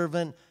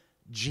servant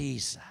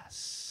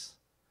Jesus.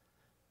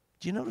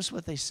 Do you notice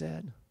what they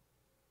said?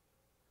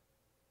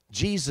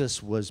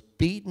 Jesus was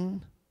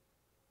beaten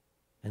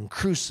and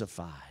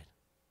crucified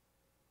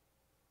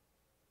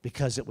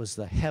because it was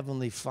the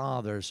Heavenly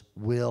Father's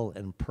will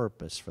and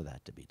purpose for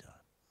that to be done.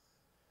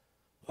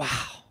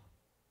 Wow.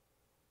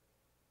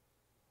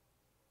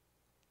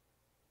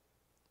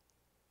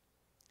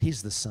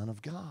 He's the Son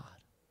of God.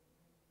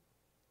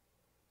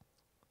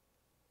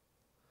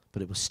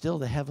 But it was still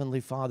the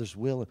Heavenly Father's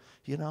will.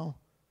 You know,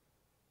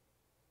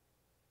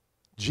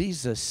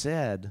 Jesus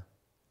said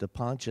to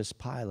Pontius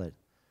Pilate,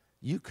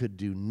 you could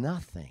do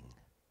nothing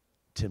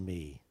to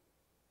me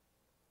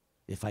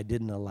if I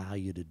didn't allow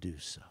you to do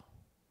so.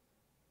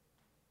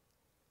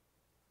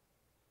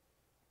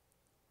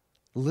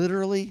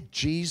 Literally,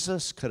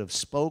 Jesus could have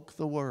spoke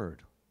the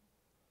word.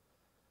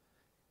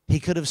 He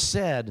could have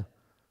said,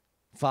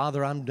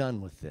 Father, I'm done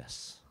with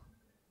this.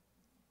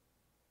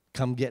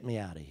 Come get me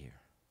out of here.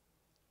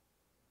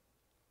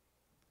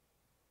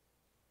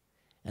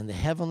 And the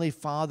Heavenly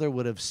Father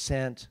would have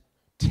sent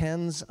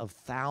tens of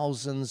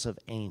thousands of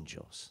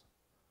angels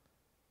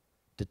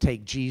to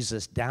take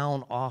Jesus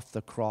down off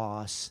the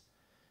cross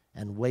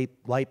and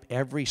wipe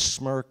every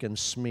smirk and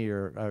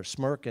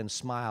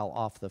smile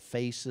off the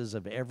faces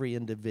of every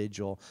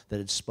individual that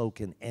had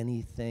spoken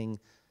anything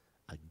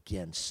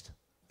against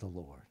the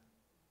Lord.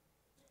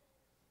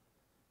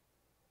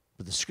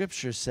 But the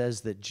Scripture says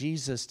that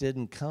Jesus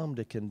didn't come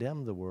to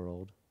condemn the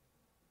world,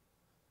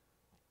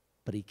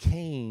 but he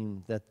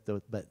came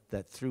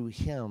that through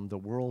him the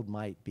world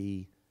might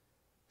be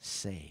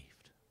saved.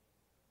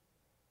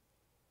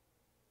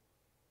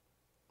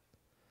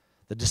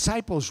 The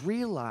disciples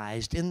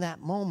realized in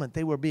that moment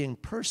they were being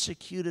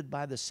persecuted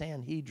by the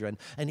Sanhedrin.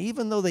 And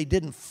even though they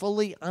didn't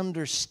fully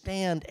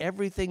understand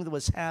everything that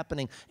was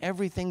happening,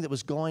 everything that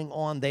was going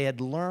on, they had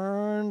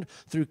learned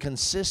through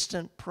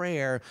consistent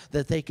prayer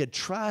that they could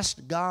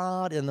trust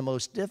God in the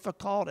most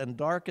difficult and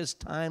darkest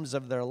times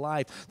of their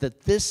life,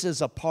 that this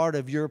is a part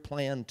of your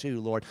plan too,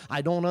 Lord.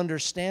 I don't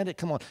understand it.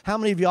 Come on. How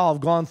many of y'all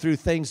have gone through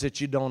things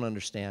that you don't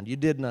understand? You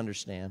didn't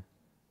understand.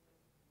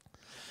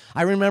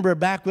 I remember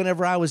back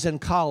whenever I was in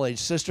college,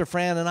 Sister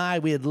Fran and I,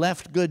 we had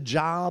left good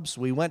jobs.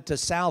 We went to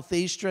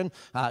Southeastern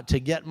to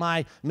get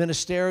my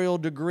ministerial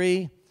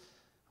degree.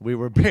 We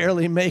were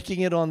barely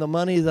making it on the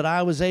money that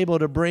I was able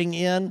to bring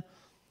in,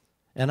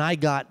 and I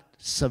got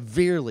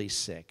severely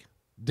sick,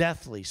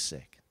 deathly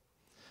sick.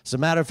 As a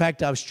matter of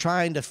fact, I was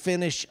trying to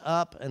finish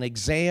up an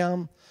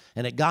exam,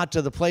 and it got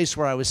to the place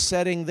where I was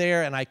sitting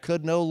there and I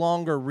could no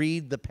longer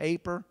read the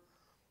paper.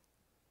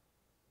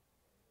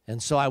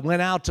 And so I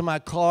went out to my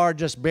car,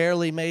 just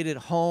barely made it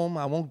home.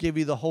 I won't give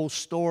you the whole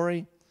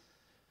story.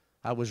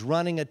 I was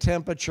running a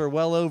temperature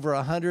well over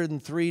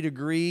 103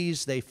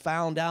 degrees. They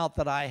found out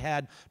that I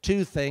had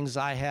two things.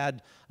 I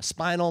had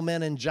spinal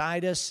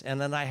meningitis, and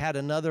then I had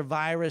another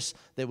virus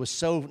that was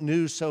so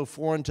new, so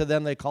foreign to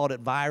them, they called it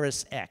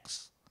virus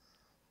X.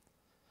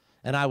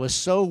 And I was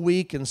so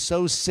weak and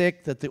so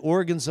sick that the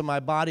organs of my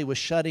body was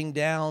shutting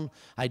down.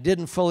 I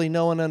didn't fully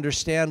know and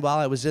understand while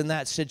I was in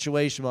that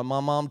situation. But my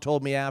mom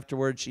told me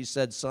afterwards, she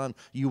said, "Son,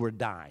 you were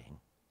dying."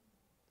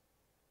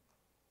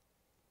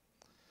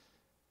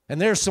 And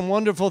there's some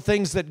wonderful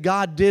things that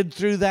God did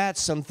through that,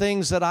 some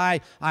things that I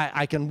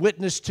can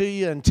witness to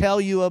you and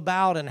tell you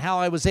about, and how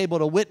I was able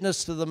to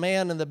witness to the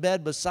man in the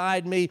bed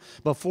beside me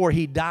before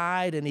he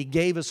died and he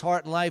gave his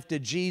heart and life to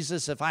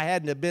Jesus. If I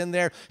hadn't have been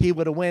there, he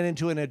would have went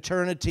into an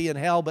eternity in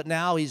hell, but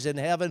now he's in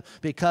heaven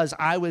because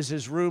I was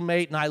his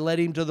roommate and I led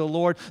him to the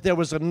Lord. There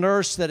was a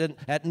nurse that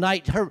at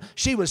night,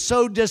 she was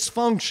so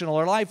dysfunctional,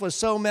 her life was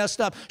so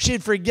messed up,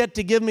 she'd forget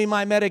to give me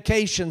my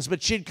medications,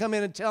 but she'd come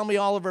in and tell me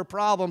all of her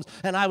problems,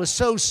 and I was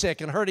so sick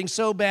and hurting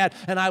so bad,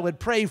 and I would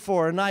pray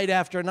for her night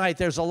after night.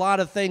 There's a lot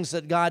of things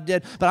that God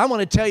did, but I want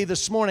to tell you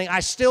this morning,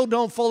 I still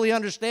don't fully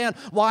understand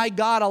why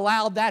God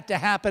allowed that to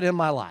happen in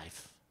my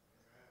life.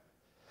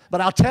 But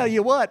I'll tell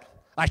you what,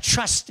 I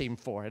trust him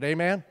for it,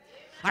 amen?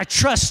 I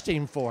trust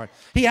him for it.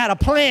 He had a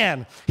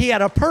plan. He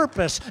had a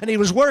purpose, and he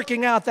was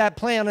working out that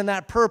plan and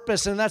that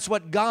purpose, and that's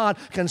what God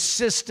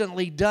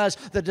consistently does.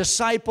 The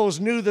disciples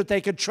knew that they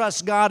could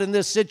trust God in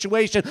this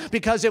situation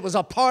because it was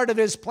a part of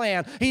his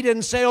plan. He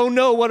didn't say, "Oh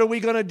no, what are we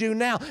going to do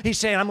now?" He's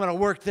saying, "I'm going to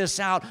work this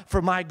out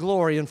for my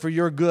glory and for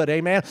your good,"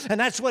 amen? And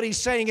that's what he's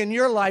saying in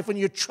your life when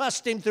you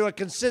trust him through a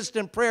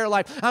consistent prayer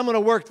life. I'm going to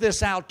work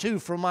this out too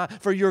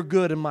for your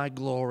good and my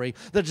glory.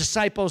 The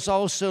disciples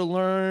also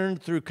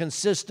learned through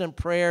consistent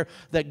prayer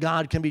that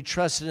God can be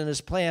trusted in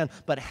his plan,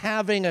 but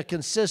having a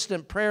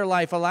consistent prayer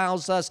life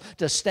allows us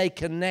to stay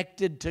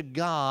connected to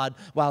God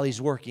while he's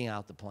working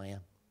out the plan.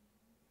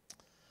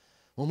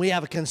 When we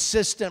have a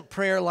consistent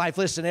prayer life,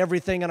 listen,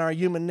 everything in our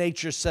human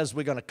nature says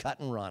we're going to cut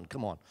and run.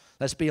 Come on,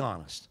 let's be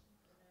honest.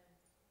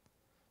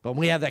 But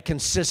when we have that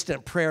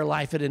consistent prayer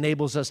life, it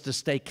enables us to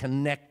stay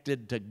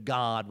connected to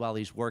God while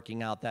he's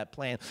working out that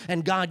plan.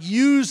 And God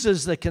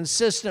uses the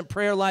consistent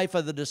prayer life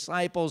of the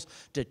disciples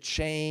to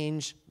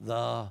change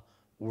the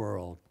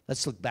world.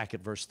 Let's look back at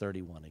verse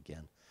 31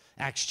 again.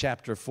 Acts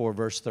chapter 4,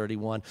 verse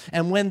 31.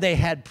 And when they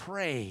had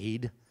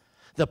prayed,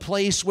 the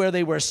place where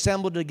they were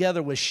assembled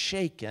together was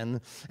shaken,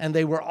 and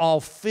they were all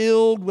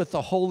filled with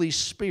the Holy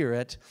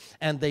Spirit,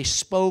 and they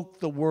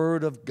spoke the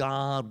word of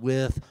God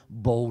with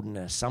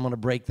boldness. I'm going to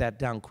break that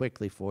down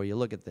quickly for you.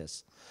 Look at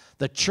this.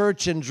 The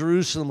church in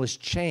Jerusalem was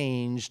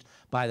changed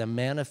by the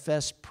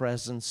manifest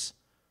presence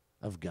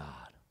of God.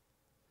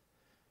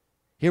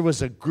 Here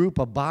was a group,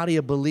 a body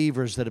of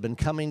believers that had been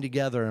coming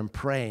together and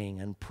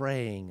praying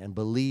and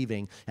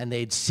believing, and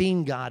they'd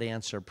seen God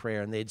answer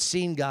prayer, and they'd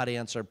seen God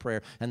answer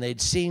prayer, and they'd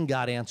seen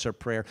God answer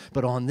prayer.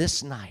 But on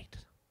this night,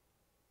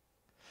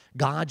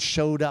 God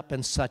showed up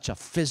in such a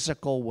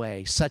physical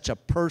way, such a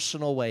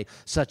personal way,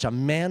 such a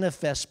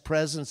manifest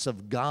presence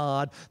of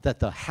God that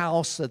the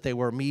house that they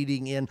were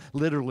meeting in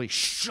literally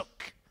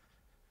shook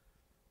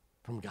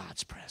from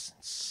God's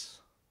presence.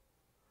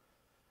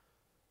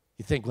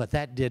 You think what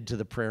that did to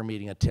the prayer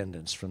meeting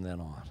attendance from then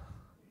on.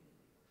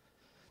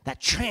 That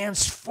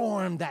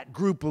transformed that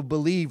group of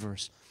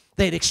believers.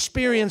 They'd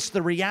experienced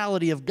the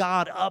reality of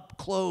God up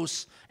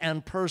close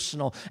and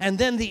personal. And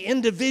then the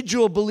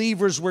individual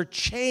believers were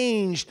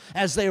changed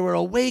as they were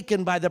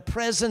awakened by the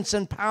presence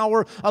and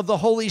power of the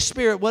Holy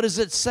Spirit. What does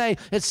it say?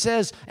 It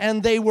says,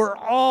 and they were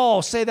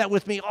all, say that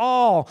with me,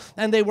 all.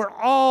 And they were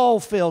all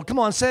filled. Come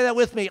on, say that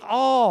with me,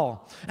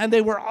 all. And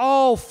they were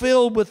all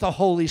filled with the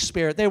Holy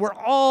Spirit. They were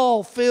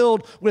all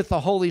filled with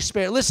the Holy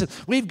Spirit. Listen,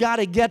 we've got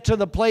to get to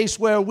the place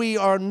where we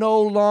are no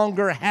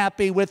longer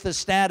happy with the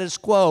status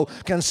quo.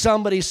 Can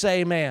somebody say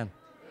amen?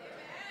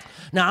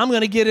 Now, I'm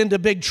going to get into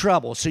big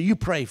trouble, so you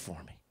pray for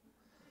me.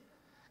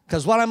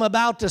 Because what I'm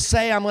about to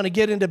say, I'm going to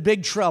get into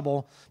big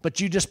trouble, but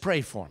you just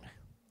pray for me.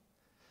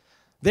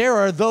 There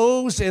are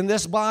those in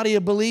this body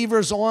of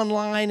believers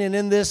online and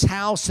in this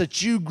house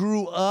that you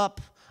grew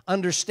up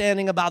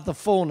understanding about the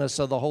fullness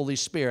of the Holy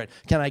Spirit.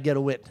 Can I get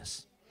a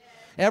witness?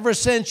 Ever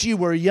since you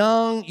were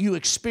young, you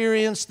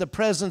experienced the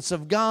presence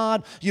of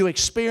God. You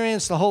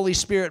experienced the Holy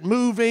Spirit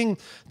moving.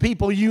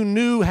 People you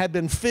knew had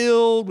been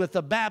filled with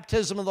the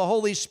baptism of the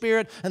Holy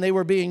Spirit, and they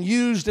were being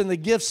used in the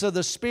gifts of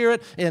the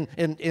Spirit,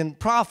 in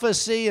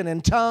prophecy and in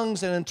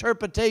tongues and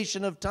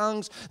interpretation of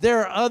tongues.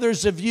 There are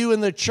others of you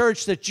in the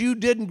church that you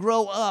didn't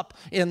grow up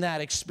in that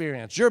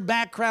experience. Your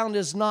background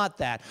is not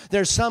that.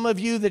 There's some of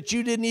you that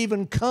you didn't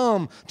even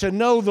come to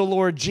know the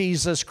Lord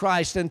Jesus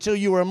Christ until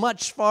you were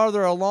much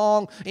farther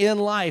along in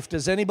life life.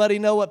 Does anybody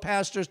know what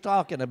Pastor's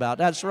talking about?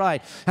 That's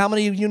right. How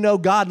many of you know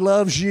God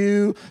loves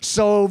you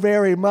so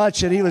very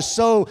much, and He was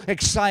so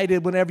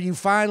excited whenever you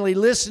finally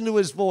listened to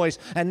His voice,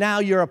 and now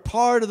you're a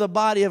part of the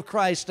body of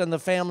Christ and the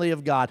family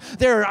of God.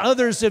 There are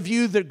others of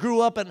you that grew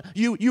up and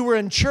you were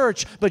in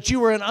church, but you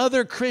were in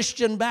other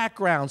Christian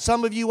backgrounds.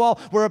 Some of you all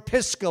were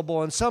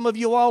Episcopal, and some of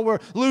you all were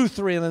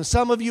Lutheran, and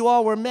some of you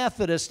all were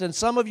Methodist, and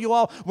some of you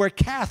all were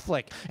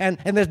Catholic. And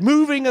the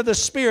moving of the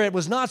Spirit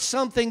was not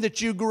something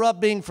that you grew up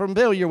being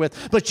familiar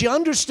with, but you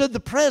understood the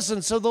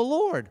presence of the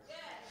Lord.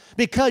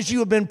 Because you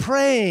have been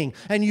praying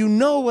and you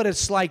know what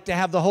it's like to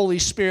have the Holy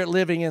Spirit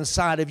living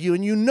inside of you,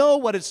 and you know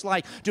what it's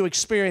like to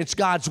experience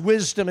God's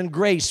wisdom and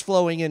grace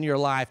flowing in your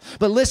life.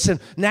 But listen,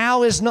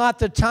 now is not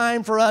the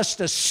time for us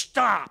to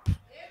stop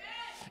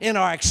in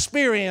our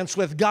experience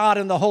with God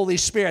and the Holy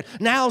Spirit.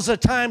 Now's the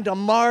time to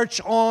march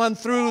on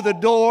through the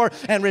door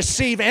and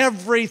receive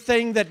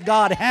everything that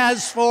God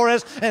has for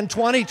us in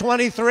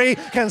 2023.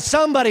 Can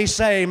somebody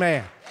say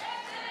amen?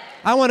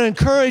 I want to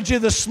encourage you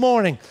this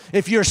morning.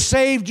 If you're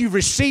saved, you've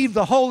received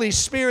the Holy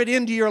Spirit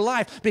into your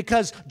life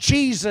because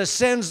Jesus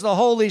sends the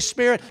Holy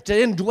Spirit to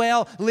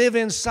indwell, live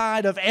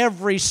inside of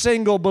every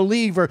single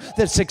believer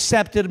that's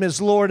accepted Him as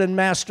Lord and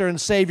Master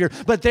and Savior.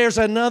 But there's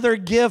another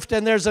gift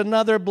and there's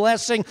another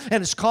blessing,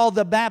 and it's called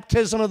the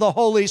baptism of the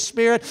Holy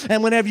Spirit.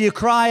 And whenever you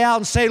cry out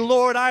and say,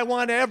 Lord, I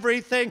want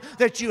everything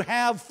that you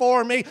have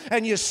for me,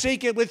 and you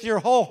seek it with your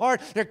whole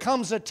heart, there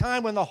comes a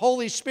time when the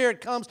Holy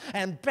Spirit comes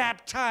and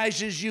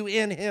baptizes you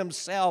in Himself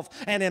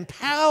and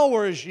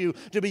empowers you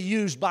to be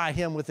used by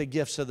Him with the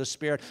gifts of the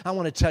Spirit. I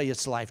want to tell you,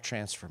 it's life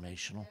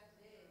transformational.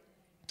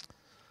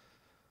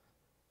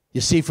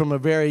 You see, from a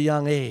very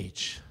young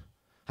age,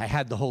 I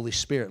had the Holy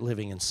Spirit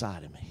living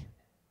inside of me.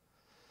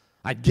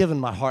 I'd given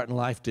my heart and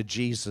life to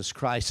Jesus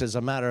Christ. As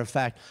a matter of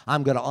fact,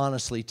 I'm going to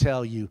honestly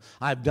tell you,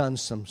 I've done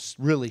some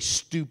really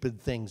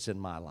stupid things in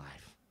my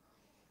life.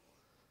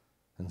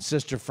 And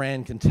Sister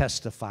Fran can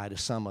testify to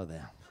some of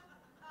them.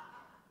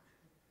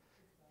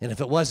 And if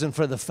it wasn't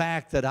for the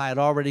fact that I had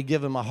already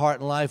given my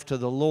heart and life to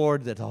the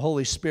Lord, that the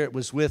Holy Spirit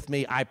was with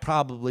me, I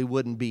probably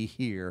wouldn't be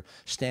here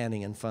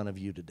standing in front of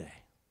you today.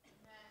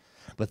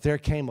 But there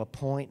came a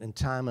point in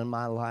time in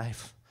my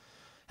life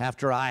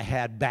after I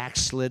had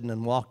backslidden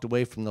and walked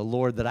away from the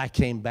Lord that I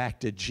came back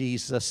to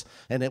Jesus,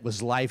 and it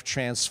was life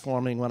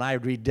transforming. When I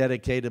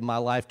rededicated my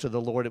life to the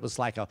Lord, it was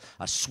like a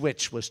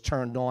switch was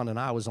turned on and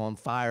I was on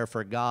fire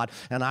for God,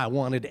 and I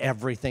wanted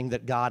everything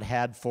that God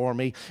had for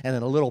me. And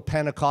in a little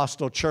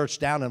Pentecostal church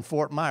down in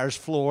Fort Myers,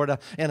 Florida,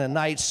 in a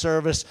night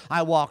service,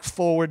 I walked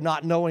forward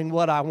not knowing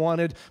what I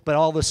wanted, but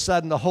all of a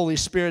sudden the Holy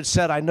Spirit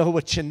said, I know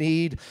what you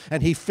need,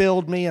 and He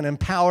filled me and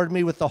empowered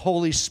me with the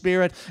Holy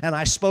Spirit, and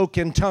I spoke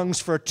in tongues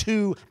for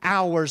 2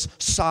 hours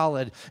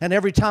solid. And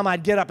every time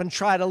I'd get up and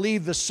try to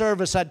leave the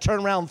service, I'd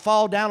turn around,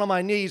 fall down on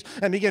my knees,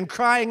 and begin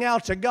crying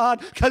out to God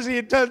because He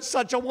had done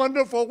such a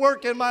wonderful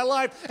work in my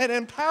life and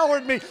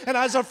empowered me. And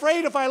I was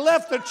afraid if I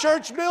left the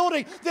church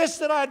building, this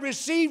that I'd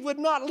received would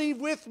not leave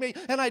with me,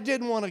 and I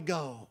didn't want to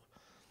go.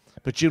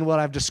 But you know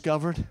what I've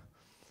discovered?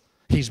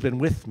 He's been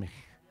with me.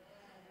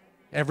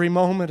 Every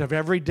moment of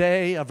every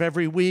day, of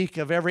every week,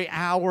 of every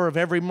hour, of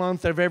every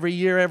month, of every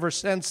year ever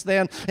since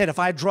then. And if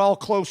I draw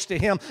close to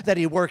Him, that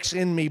He works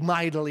in me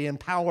mightily and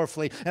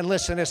powerfully. And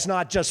listen, it's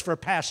not just for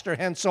Pastor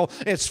Hensel.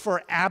 It's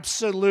for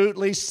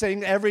absolutely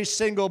every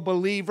single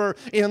believer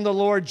in the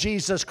Lord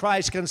Jesus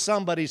Christ. Can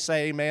somebody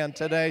say amen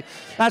today?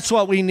 That's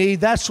what we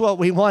need. That's what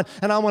we want.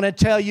 And I want to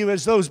tell you,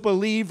 as those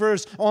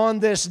believers on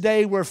this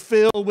day were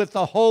filled with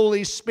the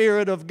Holy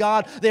Spirit of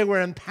God, they were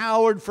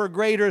empowered for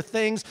greater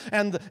things,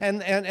 and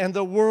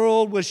the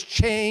world was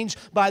changed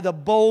by the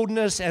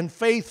boldness and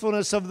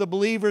faithfulness of the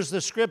believers, the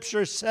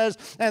Scripture says,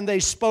 and they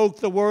spoke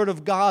the Word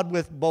of God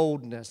with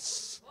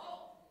boldness.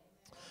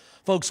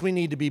 Folks, we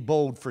need to be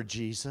bold for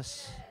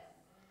Jesus.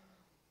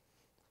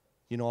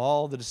 You know,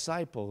 all the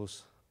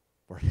disciples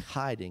were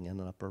hiding in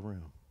an upper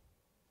room.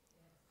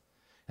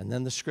 And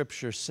then the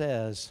Scripture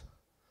says,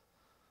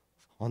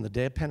 on the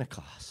day of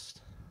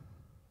Pentecost,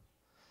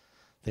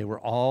 they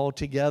were all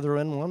together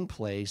in one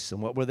place,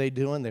 and what were they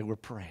doing? They were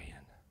praying.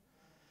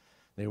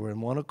 They were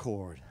in one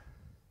accord,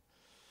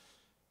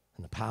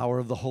 and the power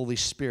of the Holy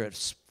Spirit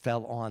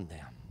fell on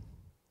them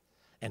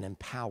and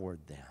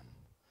empowered them.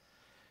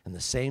 And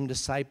the same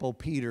disciple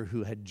Peter,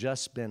 who had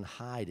just been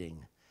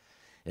hiding,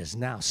 is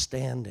now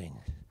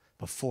standing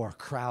before a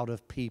crowd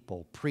of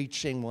people,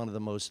 preaching one of the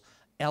most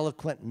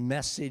eloquent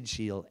messages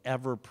he'll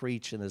ever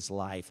preach in his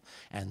life,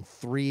 and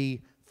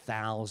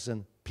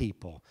 3,000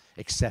 people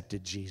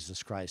accepted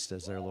Jesus Christ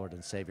as their Lord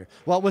and Savior.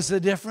 What was the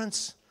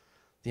difference?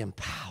 The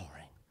empowering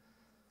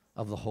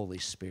of the Holy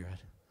Spirit.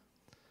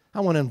 I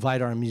want to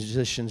invite our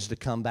musicians to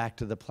come back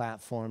to the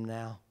platform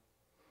now.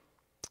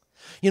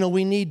 You know,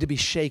 we need to be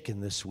shaken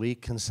this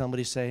week. Can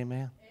somebody say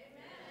amen? Amen.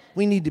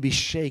 We need to be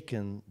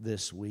shaken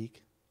this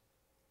week.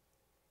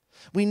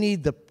 We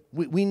need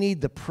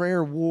the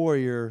prayer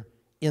warrior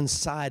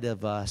inside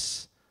of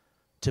us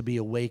to be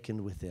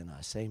awakened within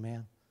us.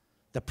 Amen?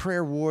 The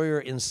prayer warrior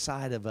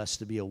inside of us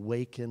to be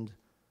awakened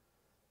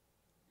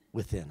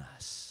within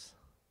us.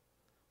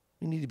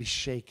 We need to be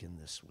shaken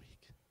this week.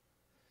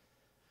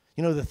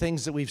 You know, the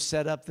things that we've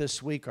set up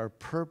this week are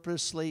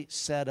purposely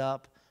set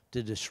up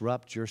to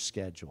disrupt your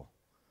schedule.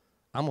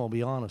 I'm going to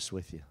be honest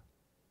with you.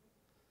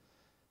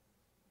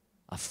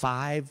 A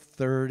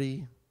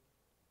 5:30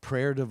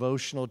 prayer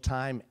devotional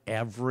time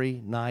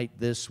every night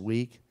this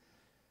week.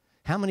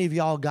 How many of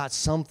y'all got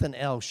something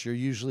else you're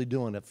usually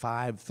doing at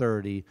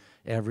 5:30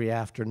 every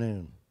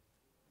afternoon?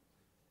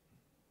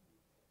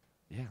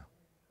 Yeah.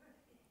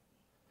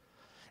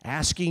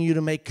 Asking you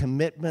to make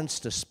commitments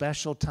to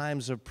special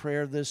times of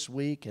prayer this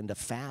week and to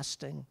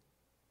fasting.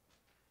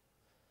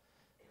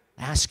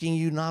 Asking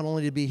you not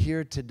only to be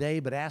here today,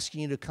 but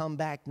asking you to come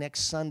back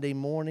next Sunday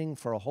morning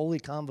for a holy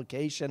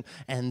convocation,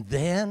 and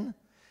then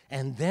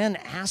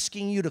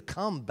asking you to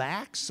come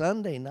back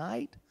Sunday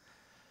night.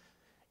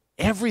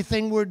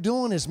 Everything we're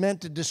doing is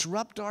meant to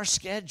disrupt our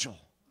schedule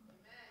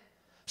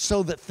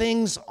so that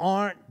things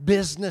aren't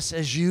business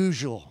as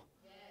usual.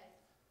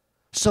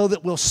 So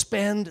that we'll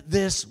spend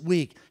this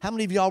week. How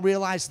many of y'all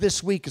realize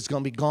this week is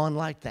going to be gone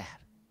like that?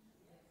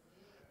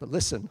 But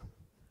listen,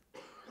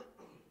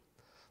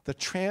 the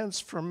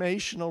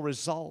transformational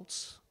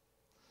results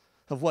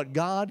of what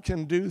God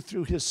can do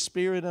through His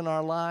Spirit in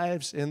our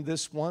lives in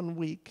this one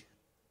week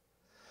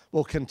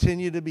will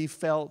continue to be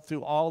felt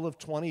through all of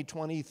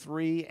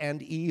 2023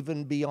 and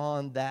even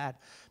beyond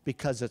that,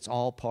 because it's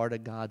all part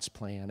of God's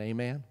plan.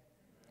 Amen?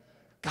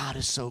 God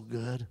is so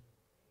good.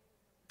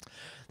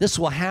 This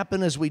will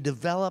happen as we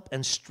develop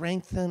and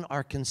strengthen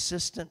our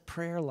consistent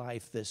prayer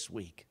life this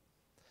week.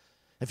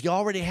 If you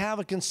already have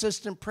a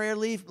consistent prayer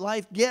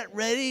life, get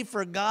ready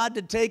for God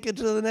to take it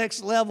to the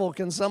next level.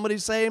 Can somebody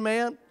say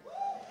amen?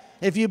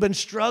 If you've been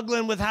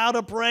struggling with how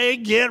to pray,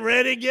 get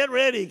ready,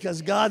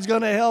 because God's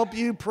going to help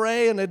you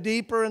pray in a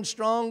deeper and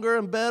stronger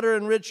and better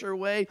and richer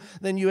way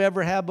than you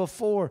ever have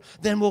before.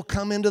 Then we'll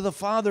come into the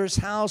Father's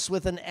house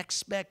with an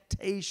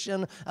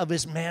expectation of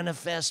His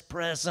manifest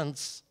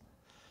presence.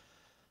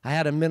 I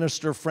had a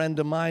minister friend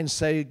of mine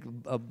say,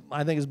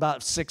 I think it was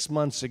about 6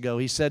 months ago,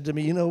 he said to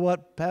me, "You know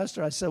what,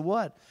 Pastor?" I said,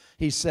 "What?"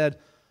 He said,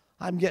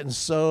 "I'm getting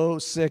so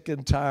sick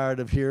and tired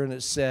of hearing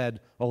it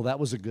said, 'Oh, that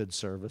was a good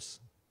service.'"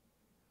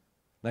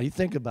 Now, you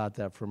think about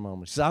that for a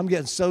moment. He said, "I'm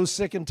getting so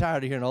sick and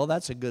tired of hearing, 'Oh,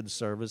 that's a good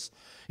service.'"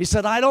 He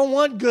said, "I don't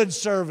want good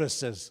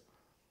services.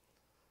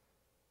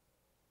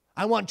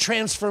 I want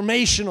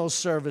transformational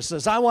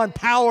services. I want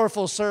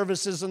powerful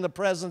services in the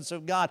presence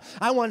of God.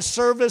 I want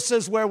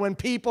services where when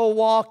people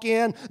walk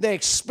in, they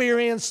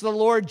experience the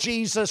Lord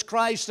Jesus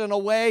Christ in a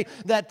way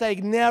that they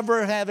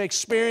never have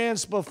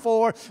experienced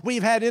before."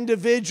 We've had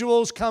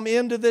individuals come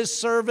into this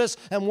service,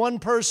 and one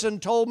person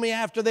told me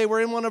after they were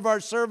in one of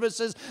our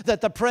services that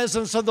the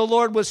presence of the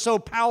Lord was so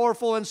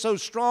powerful and so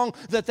strong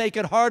that they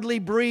could hardly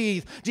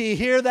breathe. Do you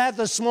hear that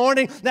this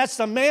morning? That's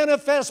the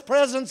manifest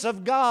presence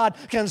of God.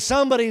 Can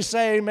somebody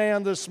say amen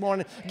this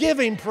morning? Give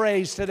Him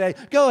praise today.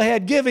 Go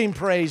ahead, give Him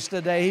praise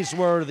today. He's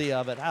worthy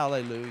of it.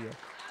 Hallelujah.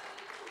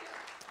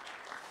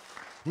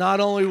 Not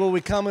only will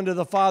we come into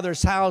the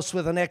Father's house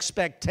with an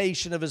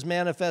expectation of His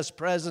manifest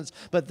presence,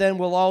 but then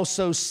we'll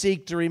also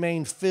seek to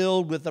remain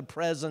filled with the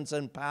presence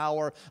and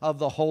power of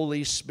the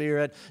Holy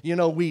Spirit. You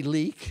know, we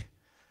leak.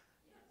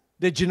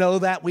 Did you know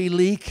that we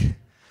leak?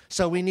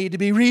 So we need to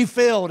be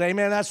refilled.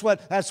 Amen. That's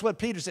what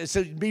Peter said.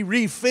 So be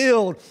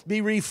refilled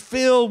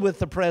with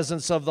the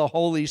presence of the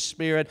Holy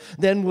Spirit.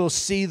 Then we'll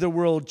see the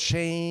world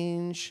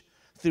change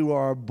through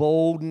our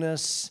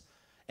boldness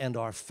and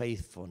our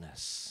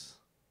faithfulness.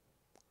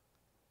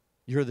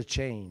 You're the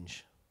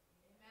change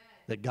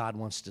that God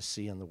wants to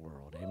see in the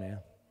world. Amen.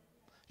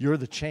 You're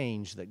the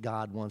change that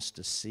God wants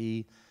to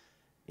see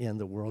in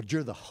the world.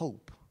 You're the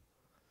hope.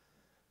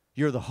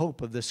 You're the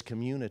hope of this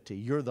community.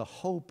 You're the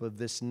hope of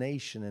this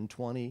nation in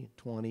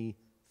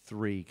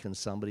 2023. Can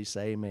somebody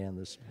say amen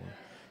this morning?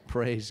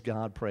 Praise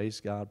God, praise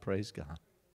God, praise God.